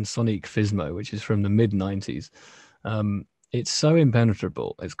Fismo, an sonic Fismo, which is from the mid 90s. It's so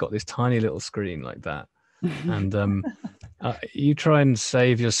impenetrable. It's got this tiny little screen like that. And you try and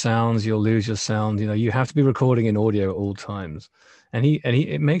save your sounds, you'll lose your sound. You know, you have to be recording in audio at all times. And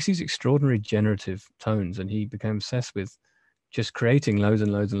it makes these extraordinary generative tones. And he became obsessed with just creating loads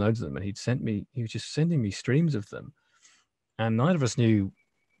and loads and loads of them. And he was just sending me streams of them. And neither of us knew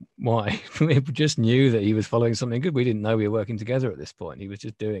why. We just knew that he was following something good. We didn't know we were working together at this point. He was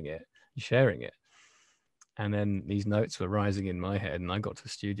just doing it, sharing it. And then these notes were rising in my head, and I got to the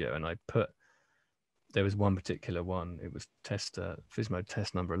studio and I put there was one particular one. It was Fismo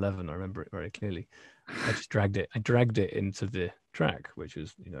test number 11. I remember it very clearly. I dragged it into the track, which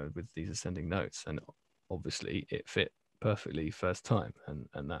was, with these ascending notes, and obviously it fit perfectly first time,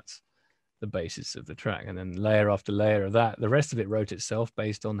 and that's the basis of the track. And then layer after layer of that, the rest of it wrote itself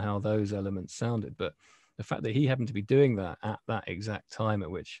based on how those elements sounded. But the fact that he happened to be doing that at that exact time at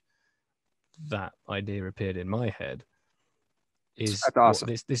which that idea appeared in my head is That's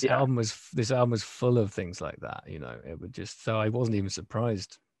awesome. This album was full of things like that. It would just, so I wasn't even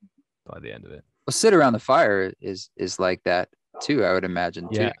surprised by the end of it. Well, Sit Around the Fire is like that too, I would imagine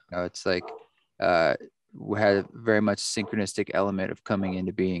too. Yeah. It's like we had very much synchronistic element of coming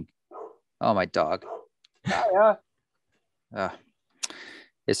into being. Oh, my dog. Oh, yeah.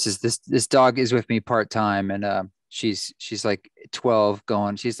 It's just this dog is with me part-time, and she's like 12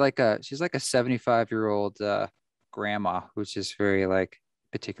 going. She's like a 75-year-old grandma who's just very like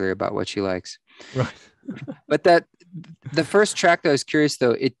particular about what she likes. Right. But the first track, though, I was curious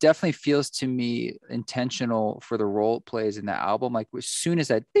though, it definitely feels to me intentional for the role it plays in the album. Like as soon as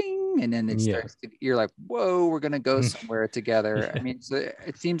that ding, and then it starts you're like, whoa, we're gonna go somewhere together. I mean, so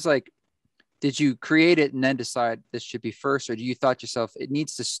it seems like, did you create it and then decide this should be first, or do you thought yourself it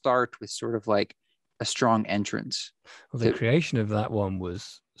needs to start with sort of like a strong entrance? Well, the creation of that one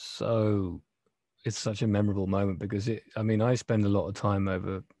was it's such a memorable moment because I spend a lot of time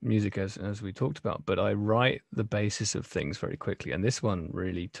over music as we talked about, but I write the basis of things very quickly. And this one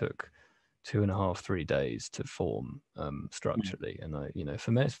really took 2.5, 3 days to form structurally. And I,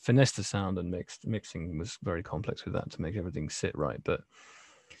 finesse the sound, and mixing was very complex with that to make everything sit right. But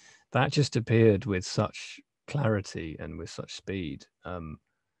that just appeared with such clarity and with such speed.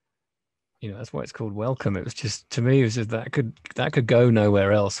 That's why it's called Welcome. It was just, to me, it was just that could go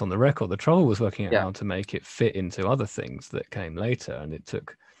nowhere else on the record. The trouble was working out how to make it fit into other things that came later, and it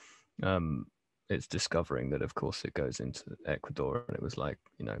took it's discovering that, of course, it goes into Ecuador, and it was like,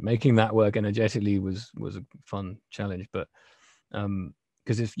 making that work energetically was a fun challenge. But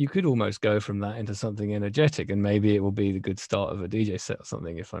because if you could almost go from that into something energetic, and maybe it will be the good start of a DJ set or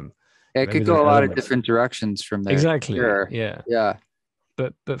something. It could go a lot of different directions from there. Exactly. Sure. Yeah.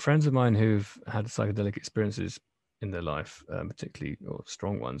 But friends of mine who've had psychedelic experiences in their life, particularly, or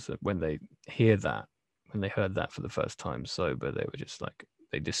strong ones, that when they heard that for the first time sober, they were just like,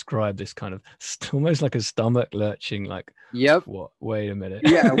 they described this kind of almost like a stomach lurching, like, yep, what? Wait a minute.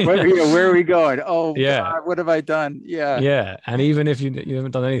 Where are we going? Oh, yeah. God, what have I done? Yeah. And even if you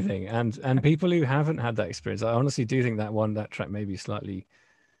haven't done anything, and people who haven't had that experience, I honestly do think that track may be slightly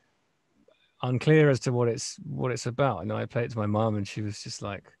unclear as to what it's about. I know I played it to my mom, and she was just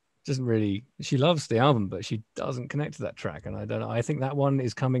like, she loves the album, but she doesn't connect to that track. And I don't know, I think that one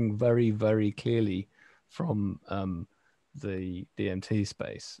is coming very, very clearly from the DMT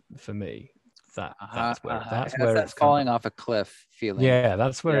space for me. That's where it's falling off a cliff feeling. Yeah,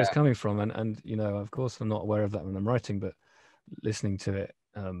 that's where it's coming from. And of course I'm not aware of that when I'm writing, but listening to it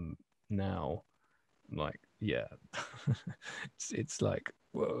now, I'm like, it's like,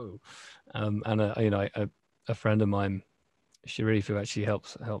 whoa. And a friend of mine, Sharif, who actually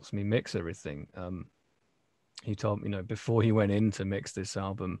helps me mix everything, he told me, before he went in to mix this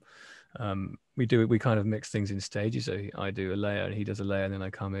album, we kind of mix things in stages. So I do a layer and he does a layer, and then I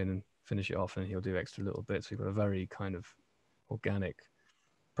come in and finish it off, and he'll do extra little bits. We've got a very kind of organic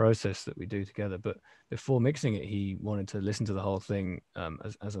process that we do together. But before mixing it, he wanted to listen to the whole thing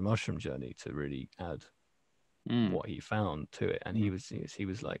as a mushroom journey to really add what he found to it. And he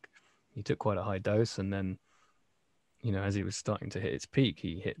was like, he took quite a high dose, and then as he was starting to hit its peak,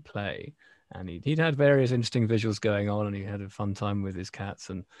 he hit play, and he'd had various interesting visuals going on, and he had a fun time with his cats,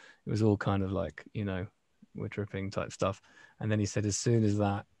 and it was all kind of like, we're tripping type stuff. And then he said, as soon as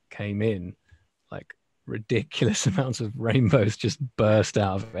that came in, like ridiculous amounts of rainbows just burst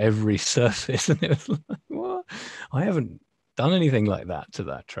out of every surface, and it was like, what? I haven't done anything like that to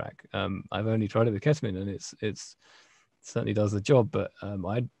that track. I've only tried it with ketamine, and it's certainly does the job, but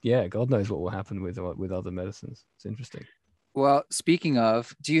God knows what will happen with other medicines. It's interesting. Well, speaking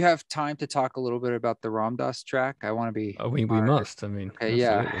of, do you have time to talk a little bit about the Ram Dass track? I want to be. We must. I mean, okay,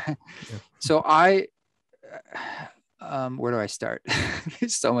 yeah. So where do I start?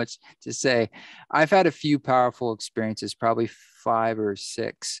 There's so much to say. I've had a few powerful experiences, probably 5 or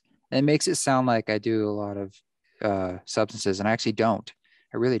 6. And it makes it sound like I do a lot of substances, and I actually don't.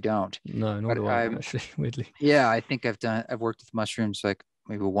 I really don't. No, nor do I, actually, weirdly. Yeah, I think I've worked with mushrooms like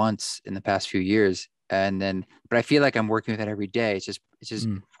maybe once in the past few years. But I feel like I'm working with it every day. It just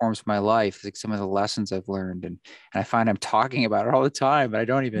forms my life. It's like some of the lessons I've learned, and I find I'm talking about it all the time, but I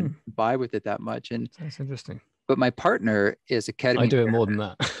don't even vibe with it that much. And that's interesting. but my partner is a I ketamine do it more than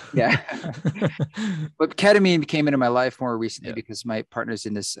therapist. that. Yeah. But ketamine came into my life more recently Yeah. because my partner's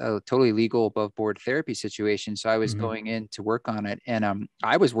in this totally legal above board therapy situation. So I was Mm-hmm. going in to work on it. And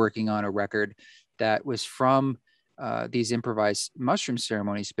I was working on a record that was from these improvised mushroom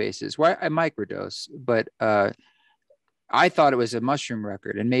ceremony spaces where I microdose, but I thought it was a mushroom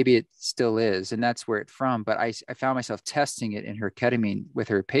record, and maybe it still is. And that's where it's from. But I found myself testing it in her ketamine with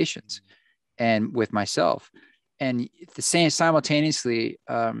her patients and with myself. And the same simultaneously,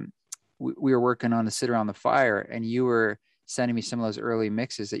 we were working on the Sit Around the Fire, and you were sending me some of those early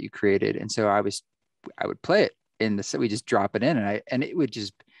mixes that you created. And so I would play it in the, we just drop it in, and it would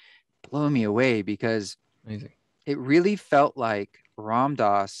just blow me away because Amazing. it really felt like Ram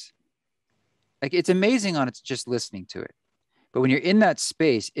Dass. Like, it's amazing on it's just listening to it. But when you're in that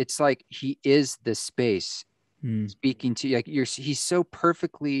space, it's like he is the space speaking to you. Like he's so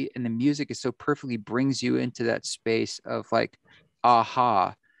perfectly, and the music is so perfectly brings you into that space of like,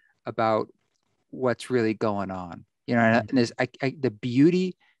 aha, about what's really going on. You know, and there's the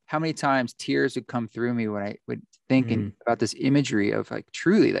beauty. How many times tears would come through me when I would think about this imagery of like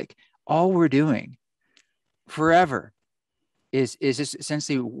truly like all we're doing forever is just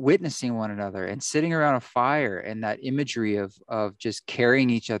essentially witnessing one another and sitting around a fire, and that imagery of just carrying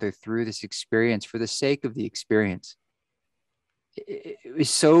each other through this experience for the sake of the experience. It was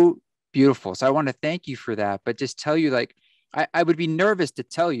so beautiful. So I want to thank you for that, but just tell you like I would be nervous to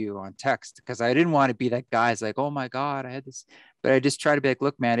tell you on text because I didn't want to be that guy's like, oh my God, I had this, but I just try to be like,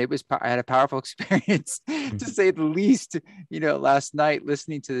 look, man, I had a powerful experience to say the least, you know, last night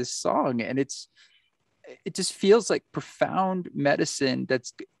listening to this song. And it just feels like profound medicine.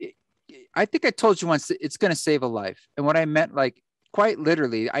 I think I told you once that it's going to save a life. And what I meant, like quite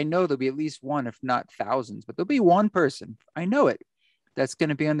literally, I know there'll be at least one, if not thousands, but there'll be one person, I know it, that's going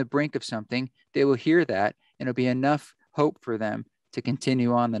to be on the brink of something. They will hear that, and it'll be enough hope for them to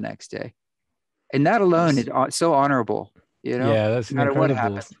continue on the next day. And that alone is so honorable, you know, Yeah, that's no an matter what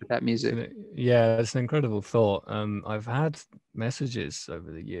incredible. happens with that music. Yeah, that's an incredible thought. I've had messages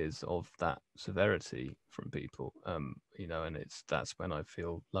over the years of that severity from people. You know, and that's when I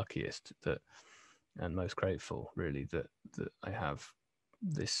feel luckiest that and most grateful, really, that I have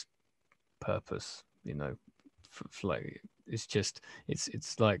this purpose. You know, for like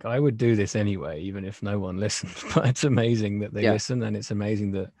it's like I would do this anyway, even if no one listened. But it's amazing that they listen, and it's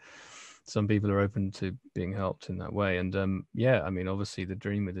amazing that some people are open to being helped in that way. And yeah, I mean, obviously the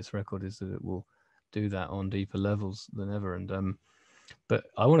dream with this record is that it will do that on deeper levels than ever. And but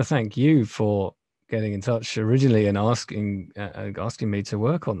I want to thank you for getting in touch originally and asking me to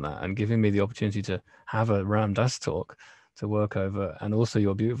work on that and giving me the opportunity to have a Ram Dass talk to work over, and also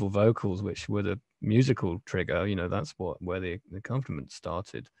your beautiful vocals, which were the musical trigger. You know, that's where the accompaniment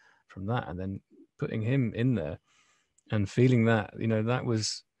started from that, and then putting him in there and feeling that, you know, that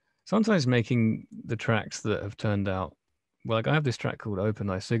was sometimes making the tracks that have turned out well. Like I have this track called Open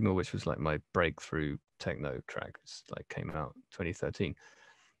Eye Signal, which was like my breakthrough techno track. It's like came out 2013.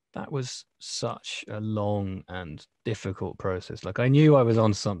 That was such a long and difficult process. Like I knew I was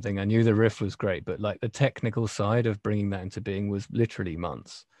on something, I knew the riff was great, but like the technical side of bringing that into being was literally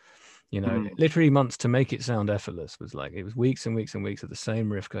months. You know, literally months to make it sound effortless. Was like it was weeks and weeks and weeks of the same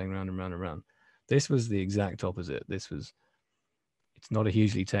riff going round and round and round. This was the exact opposite. It's not a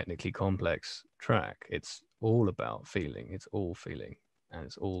hugely technically complex track. It's all about feeling. It's all feeling, and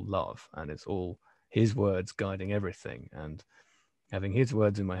it's all love, and it's all his words guiding everything, and having his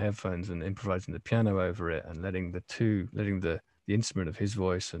words in my headphones and improvising the piano over it, and letting the instrument of his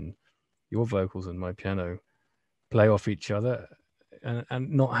voice and your vocals and my piano play off each other, and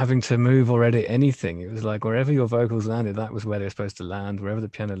not having to move or edit anything. It was like wherever your vocals landed, that was where they were supposed to land. Wherever the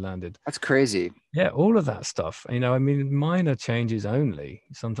piano landed. That's crazy. Yeah, all of that stuff. You know, I mean, minor changes only.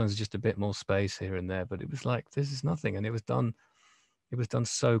 Sometimes just a bit more space here and there, but it was like this is nothing, and it was done. It was done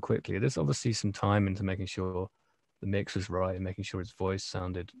so quickly. There's obviously some time into making sure the mix was right and making sure his voice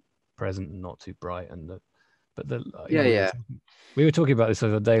sounded present and not too bright. We were talking about this the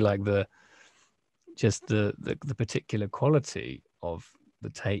other day, like the particular quality of the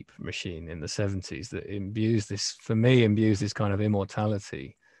tape machine in the 70s that imbues this kind of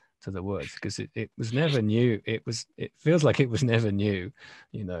immortality to the words, because it was never new. It feels like it was never new.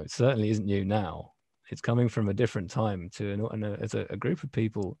 You know, it certainly isn't new now. It's coming from a different time as a group of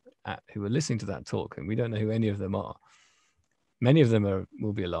people who are listening to that talk, and we don't know who any of them are. Many of them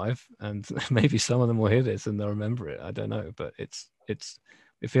will be alive, and maybe some of them will hear this and they'll remember it. I don't know, but it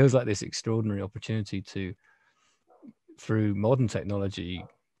feels like this extraordinary opportunity to, through modern technology,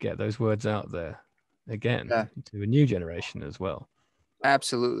 get those words out there again to a new generation as well.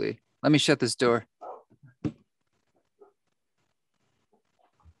 Absolutely. Let me shut this door.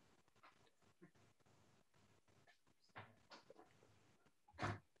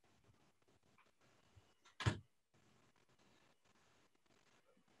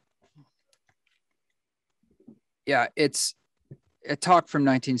 Yeah, it's a talk from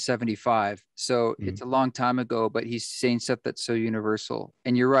 1975. So Mm. it's a long time ago, but he's saying stuff that's so universal.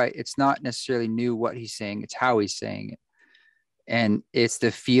 And you're right. It's not necessarily new what he's saying, it's how he's saying it. And it's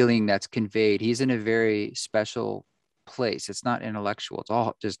the feeling that's conveyed. He's in a very special place. It's not intellectual. It's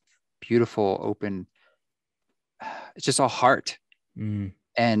all just beautiful, open. It's just all heart. Mm.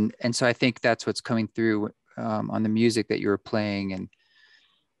 And so I think that's what's coming through on the music that you were playing, and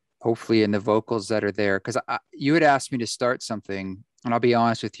hopefully in the vocals that are there. Because you had asked me to start something, and I'll be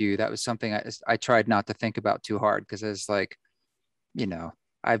honest with you, that was something I tried not to think about too hard, because it's like, you know,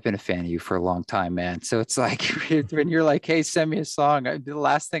 I've been a fan of you for a long time, man. So it's like when you're like, hey, send me a song, the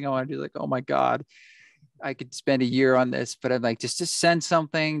last thing I want to do is like, oh my God, I could spend a year on this. But I'm like, just send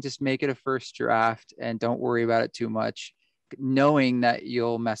something, just make it a first draft and don't worry about it too much, knowing that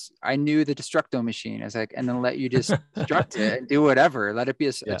you'll mess. I knew the Destructo machine. I was like, and then let you just destruct it and do whatever. Let it be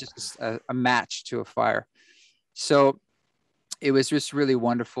Yeah. just a match to a fire. So it was just really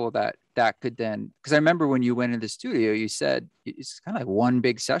wonderful that could then, because I remember when you went in the studio, you said it's kind of like one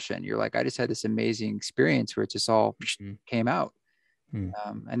big session. You're like, I just had this amazing experience where it just all came out.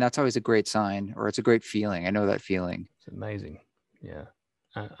 And that's always a great sign, or it's a great feeling. I know that feeling. It's amazing. Yeah.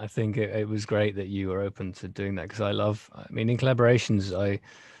 I think it was great that you were open to doing that, because I mean, in collaborations, I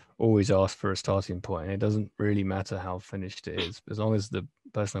always ask for a starting point, and it doesn't really matter how finished it is, as long as the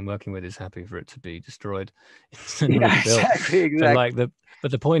person I'm working with is happy for it to be destroyed and Yeah, rebuilt. exactly.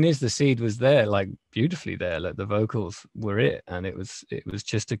 But the point is, the seed was there, like beautifully there, like the vocals were it, and it was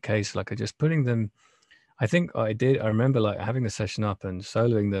just a case like I just putting them. I think I remember like having the session up and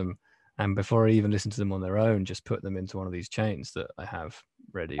soloing them, and before I even listened to them on their own, just put them into one of these chains that I have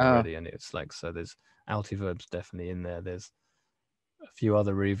ready already. And it's like, so there's altiverbs definitely in there. There's a few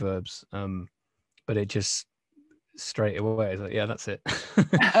other reverbs, but it just straight away is like, yeah, that's it.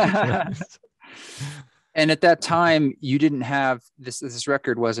 And at that time, you didn't have this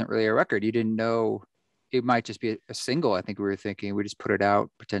record wasn't really a record. You didn't know it might just be a single. I think we were thinking we just put it out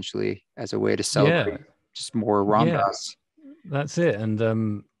potentially as a way to celebrate just more Ramdas. That's it. And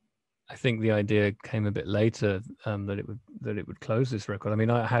I think the idea came a bit later, that it would close this record. I mean,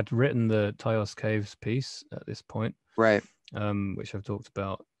 I had written the Taos Caves piece at this point, right? Which I've talked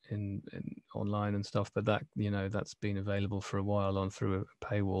about in online and stuff, but that, that's been available for a while on through a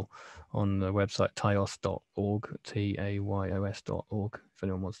paywall on the website taos.org, TAYOS.org, if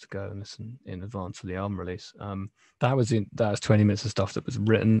anyone wants to go and listen in advance of the album release. That was 20 minutes of stuff that was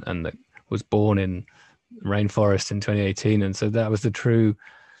written and that was born in Rainforest in 2018, and so that was the true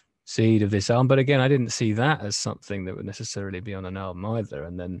seed of this album. But again, I didn't see that as something that would necessarily be on an album either.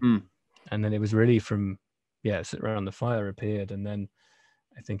 And then it was really from Sit Around the Fire appeared, and then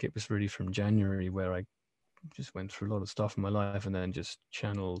I think it was really from January where I just went through a lot of stuff in my life and then just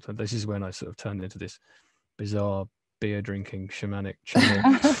channeled. And this is when I sort of turned into this bizarre beer drinking shamanic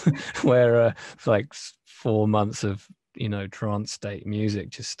channel where for like 4 months of trance state music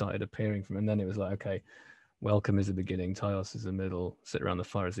just started appearing from, and then it was like, okay, Welcome is the beginning, Taos is the middle, Sit Around the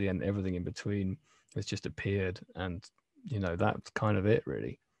Fire is the end, everything in between has just appeared. And that's kind of it,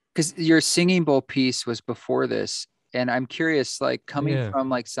 really. Because your Singing Bowl piece was before this, and I'm curious, like coming from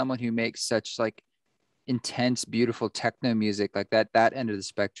like someone who makes such like intense, beautiful techno music, like that end of the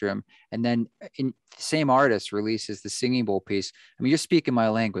spectrum, and then in the same artist releases the Singing Bowl piece. I mean, you're speaking my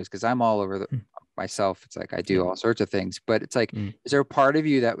language because I'm all over myself. It's like I do all sorts of things, but it's like, is there a part of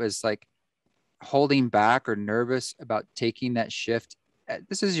you that was like holding back or nervous about taking that shift?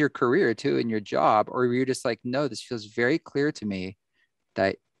 This is your career too, and your job, or were you just like, no, this feels very clear to me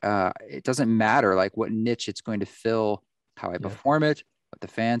that it doesn't matter like what niche it's going to fill, how I perform it, what the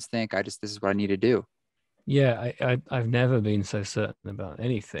fans think. This is what I need to do. Yeah, I've never been so certain about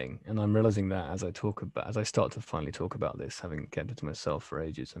anything, and I'm realizing that as I start to finally talk about this, having kept it to myself for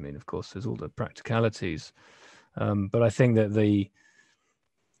ages. I mean, of course, there's all the practicalities, but I think that the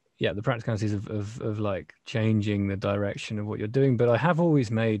practicalities of like changing the direction of what you're doing. But I have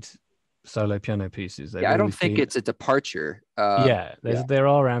always made solo piano pieces. I don't think it's a departure. There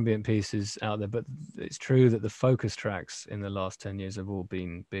are ambient pieces out there, but it's true that the focus tracks in the last 10 years have all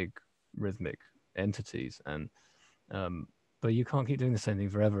been big rhythmic entities, and but you can't keep doing the same thing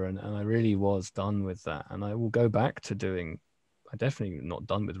forever, and I really was done with that, and I will go back to doing. I'm definitely not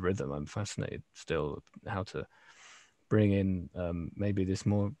done with rhythm. I'm fascinated still how to bring in maybe this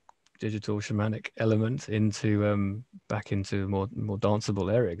more digital shamanic element into back into more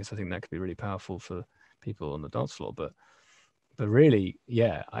danceable area, because I think that could be really powerful for people on the dance floor. But really,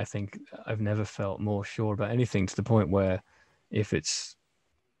 I think I've never felt more sure about anything, to the point where if it's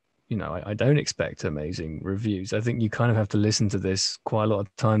I don't expect amazing reviews. I think you kind of have to listen to this quite a lot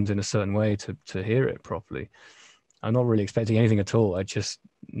of times in a certain way to hear it properly. I'm not really expecting anything at all. It just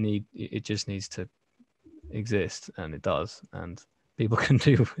needs to exist, and it does, and people can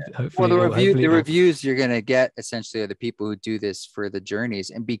do Well, hopefully, or hopefully the it will. reviews you're going to get essentially are the people who do this for the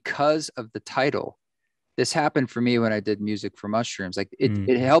journeys. And because of the title, this happened for me when I did music for mushrooms. Like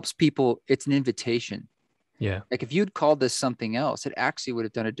it helps people. It's an invitation. Yeah. Like if you'd called this something else, it actually would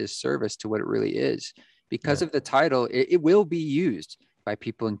have done a disservice to what it really is. Because Yeah. of the title, it will be used by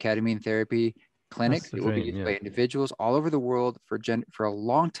people in ketamine therapy That's clinics. the It will be dream. used Yeah. by individuals all over the world for a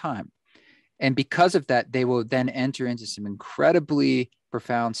long time. And because of that, they will then enter into some incredibly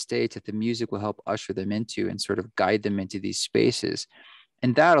profound states that the music will help usher them into and sort of guide them into these spaces.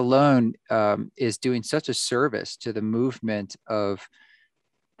 And that alone is doing such a service to the movement of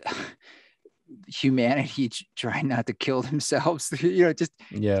humanity trying not to kill themselves, just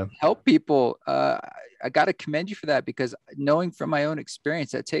Yeah. help people. I got to commend you for that, because knowing from my own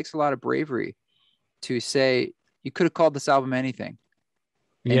experience, that takes a lot of bravery to say, you could have called this album anything.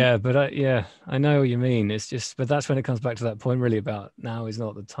 And Yeah, but I know what you mean. It's just, but that's when it comes back to that point really about now is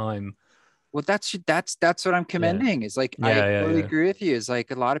not the time. well, that's what I'm Yeah. commending. Is like, I Yeah. Yeah. totally Yeah. agree with you. Is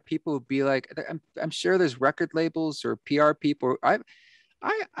like a lot of people would be like, I'm sure there's record labels or PR people. I've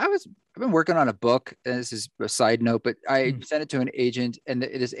been working on a book, and this is a side note, but I Mm. sent it to an agent, and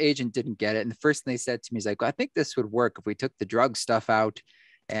this agent didn't get it. And the first thing they said to me is like, well, I think this would work if we took the drug stuff out.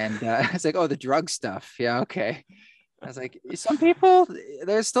 And I was like, oh, the drug stuff. Yeah, okay. I was like, some people,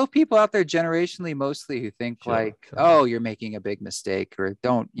 there's still people out there generationally mostly who think Sure. like, Sure. oh, you're making a big mistake, or you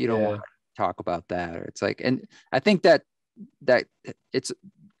don't want Yeah. to talk about that. Or it's like, and I think that it's,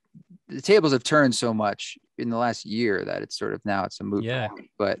 the tables have turned so much in the last year that it's sort of, now it's a moot Yeah. point.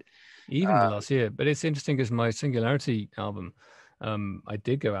 But Even the last year. But it's interesting because my Singularity album, I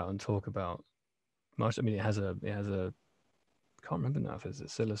did go out and talk about much. I mean, it has a I can't remember now if it's a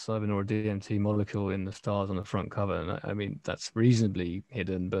psilocybin or a DMT molecule in the stars on the front cover. And I mean, that's reasonably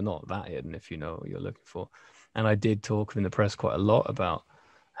hidden, but not that hidden if you know what you're looking for. And I did talk in the press quite a lot about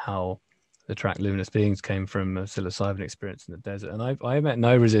how the track Luminous Beings came from a psilocybin experience in the desert. And I met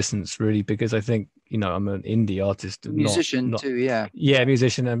no resistance really, because I think, I'm an indie artist, musician not, too, yeah. yeah,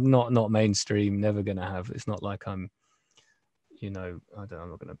 musician. I'm not mainstream, never going to have, it's not like I'm, I don't, I'm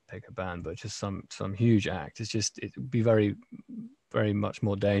not going to pick a band, but just some huge act. It's just, it would be very, very much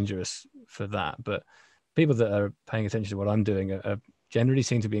more dangerous for that. But people that are paying attention to what I'm doing are generally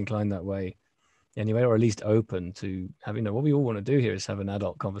seem to be inclined that way anyway, or at least open to having, what we all want to do here is have an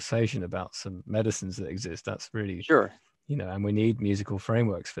adult conversation about some medicines that exist. That's really, Sure. and we need musical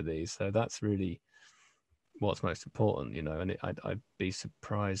frameworks for these. So that's really what's most important, and I'd be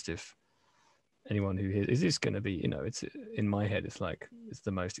surprised if anyone who hears, is this going to be, it's in my head, it's like, it's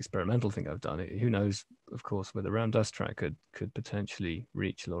the most experimental thing I've done. Who knows, of course, whether Round Dust track could potentially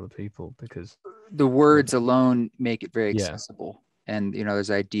reach a lot of people, because The words alone make it very yeah. accessible. And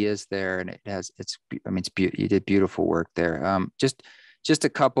there's ideas there, and it's you did beautiful work there. Just a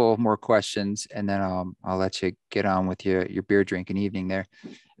couple more questions, and then I'll let you get on with your beer drinking evening there,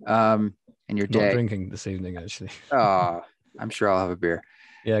 and your Not day. drinking this evening, actually. I'm sure I'll have a beer.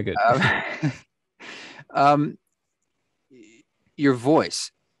 Yeah, good. Um, um, your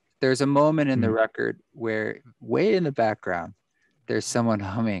voice. There's a moment in the Mm. record where, way in the background, there's someone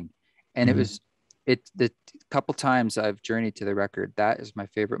humming, and Mhm. the couple times I've journeyed to the record, that is my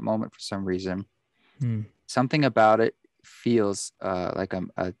favorite moment for some reason. Mm. Something about it feels like I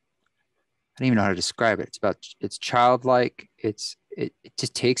don't even know how to describe it. It's childlike. It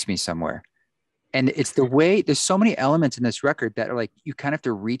just takes me somewhere. And it's the way, there's so many elements in this record that are like, you kind of have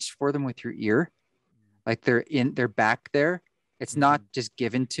to reach for them with your ear. Like they're back there. It's not just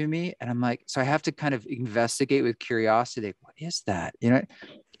given to me. And I'm like, so I have to kind of investigate with curiosity. Like, what is that? And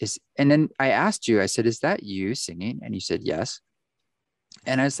then I asked you, I said, is that you singing? And you said, yes.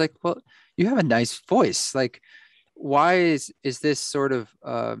 And I was like, well, you have a nice voice. Like, why is this sort of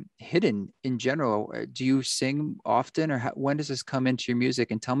hidden in general? Do you sing often, or when does this come into your music?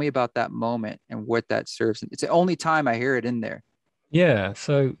 And tell me about that moment and what that serves. It's the only time I hear it in there. Yeah,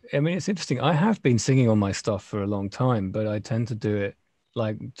 so I mean, it's interesting. I have been singing on my stuff for a long time, but I tend to do it,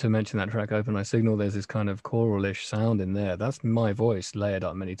 like, to mention that track Open My Signal, there's this kind of choral-ish sound in there. That's my voice layered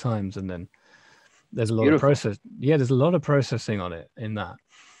up many times, and then there's a lot of Beautiful. process. Yeah, there's a lot of processing on it in that.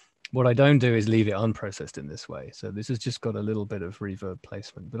 What I don't do is leave it unprocessed in this way. So this has just got a little bit of reverb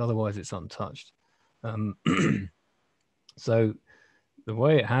placement, but otherwise it's untouched. Um, so the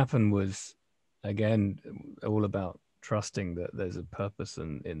way it happened was, again, all about trusting that there's a purpose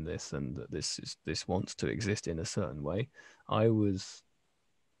in this, and that this wants to exist in a certain way. I was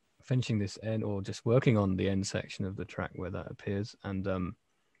finishing this end, or just working on the end section of the track where that appears, and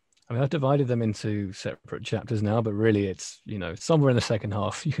I mean, I've divided them into separate chapters now, but really it's, somewhere in the second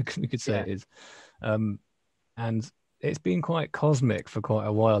half, you could say Yeah. it is. Um, and it's been quite cosmic for quite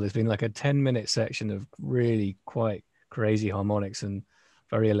a while. There's been like a 10-minute section of really quite crazy harmonics and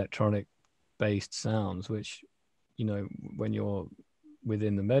very electronic based sounds, which, when you're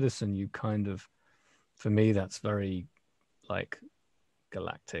within the medicine, you kind of, for me, that's very like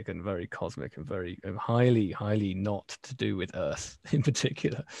galactic and very cosmic and very highly, highly not to do with Earth in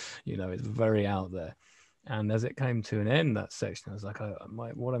particular. It's very out there. And as it came to an end, that section, I was like,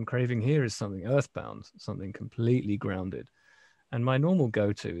 what I'm craving here is something earthbound, something completely grounded. And my normal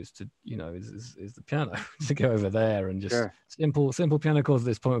go-to is to, is the piano, to go over there and just Sure. simple piano chords at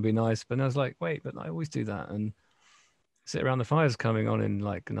this point would be nice. But I was like, wait, but I always do that. And sit around the fire's coming on in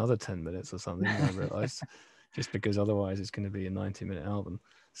like another 10 minutes or something. And I realized just because otherwise it's going to be a 90-minute album.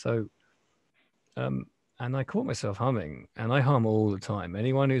 So, and I caught myself humming, and I hum all the time.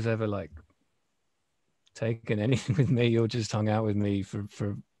 Anyone who's ever like taken anything with me or just hung out with me for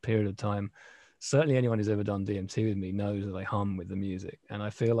a period of time, certainly anyone who's ever done DMT with me knows that I hum with the music. And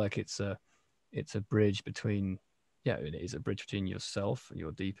I feel like it's a bridge between, it is a bridge between yourself,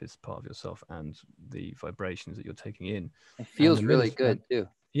 your deepest part of yourself, and the vibrations that you're taking in. It And feels really good too.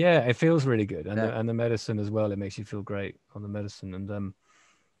 yeah, it feels really good. And Yeah. the medicine as well, it makes you feel great on the medicine. And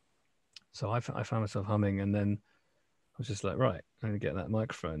so I found myself humming, and then I was just like, right, I'm gonna get that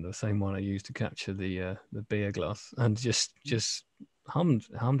microphone, the same one I used to capture the beer glass, and just hummed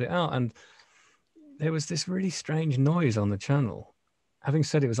it out. And there was this really strange noise on the channel. Having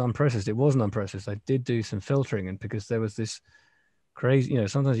said it was unprocessed, it wasn't unprocessed. I did do some filtering, and because there was this crazy,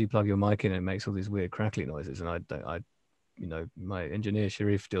 sometimes you plug your mic in and it makes all these weird crackly noises, and my engineer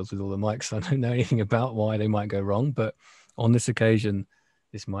Sharif deals with all the mics. I don't know anything about why they might go wrong, but on this occasion,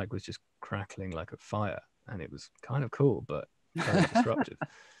 this mic was just crackling like a fire, and it was kind of cool, but very disruptive.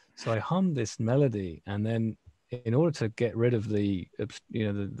 So I hummed this melody, and then in order to get rid of the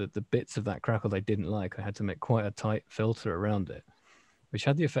bits of that crackle they didn't like, I had to make quite a tight filter around it, which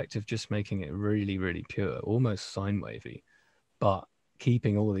had the effect of just making it really, really pure, almost sine wavy, but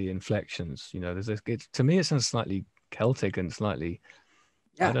keeping all the inflections. To me, it sounds slightly Celtic and slightly,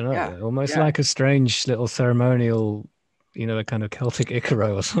 I Yeah. don't know, Yeah. almost Yeah. like a strange little ceremonial, a kind of Celtic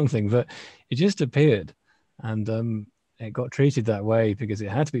Icaro or something. But it just appeared, and it got treated that way because it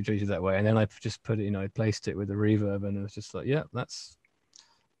had to be treated that way. And then I just put it, I placed it with a reverb, and it was just like, yeah,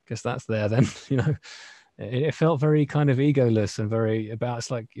 guess that's there then. It felt very kind of egoless and very about.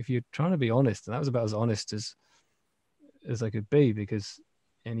 It's like if you're trying to be honest, and that was about as honest as I could be, because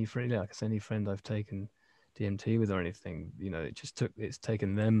any friend, like I said, any friend I've taken DMT with or anything, it's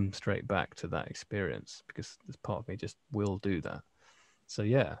taken them straight back to that experience, because this part of me just will do that. So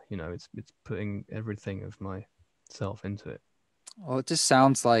yeah, it's putting everything of myself into it. Well, it just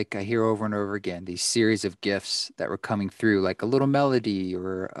sounds like I hear over and over again these series of gifts that were coming through, like a little melody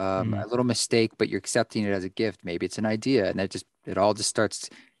or Mm. a little mistake, but you're accepting it as a gift. Maybe it's an idea, and it all just starts.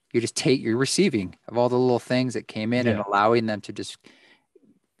 You're receiving of all the little things that came in and Yeah, allowing them to just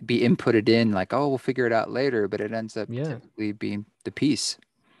be inputted in, like, oh, we'll figure it out later, but it ends up yeah, typically being the piece.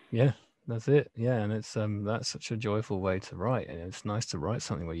 yeah. That's it. Yeah, and it's that's such a joyful way to write, and it's nice to write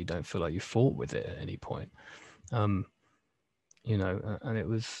something where you don't feel like you fought with it at any point. Um, and it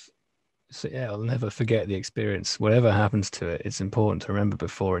was. So yeah, I'll never forget the experience. Whatever happens to it, it's important to remember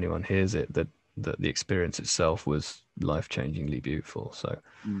before anyone hears it that the experience itself was life-changingly beautiful. So,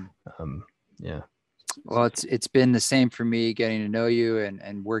 Mm. um, yeah, Well, it's been the same for me getting to know you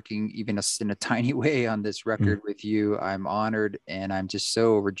and working even in a tiny way on this mm, record with you. I'm honored and I'm just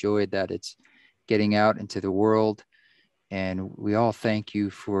so overjoyed that it's getting out into the world. And we all thank you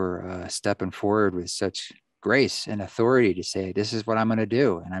for stepping forward with such grace and authority to say, this is what I'm going to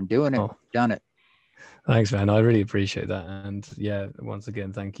do. And I'm doing it. oh, Done it. thanks, man. I really appreciate that. And yeah, once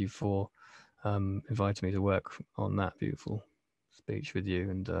again, thank you for inviting me to work on that beautiful speech with you.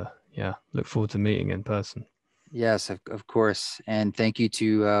 And yeah, look forward to meeting in person. Yes, of course. And thank you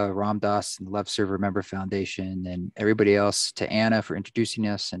to Ram Dass and the Love Server Member Foundation and everybody else, to Anna for introducing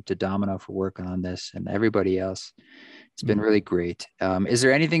us and to Domino for working on this and everybody else. It's been Mm. really great. Is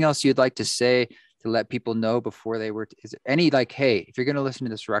there anything else you'd like to say to let people know before they were? Is there any like, hey, if you're going to listen to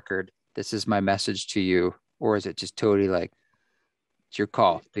this record, this is my message to you? Or is it just totally like, it's your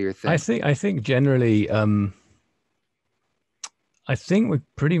call, do your thing? I think generally, I think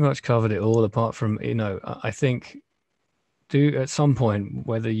we've pretty much covered it all apart from, I think do at some point,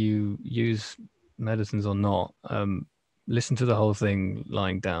 whether you use medicines or not, listen to the whole thing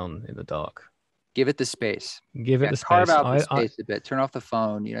lying down in the dark. Give it the space. Give it Yeah, the carve space. out the space a bit. Turn off the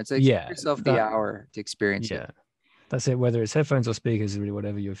phone. It's like give Yeah, yourself the that, hour to experience it. yeah, that's it. Whether it's headphones or speakers is really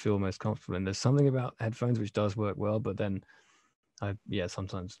whatever you feel most comfortable in. There's something about headphones which does work well, but then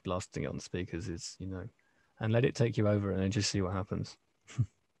sometimes blasting it on the speakers is, and let it take you over and then just see what happens.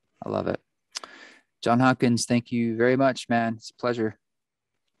 I love it. Jon Hopkins, thank you very much, man. It's a pleasure.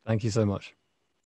 Thank you so much.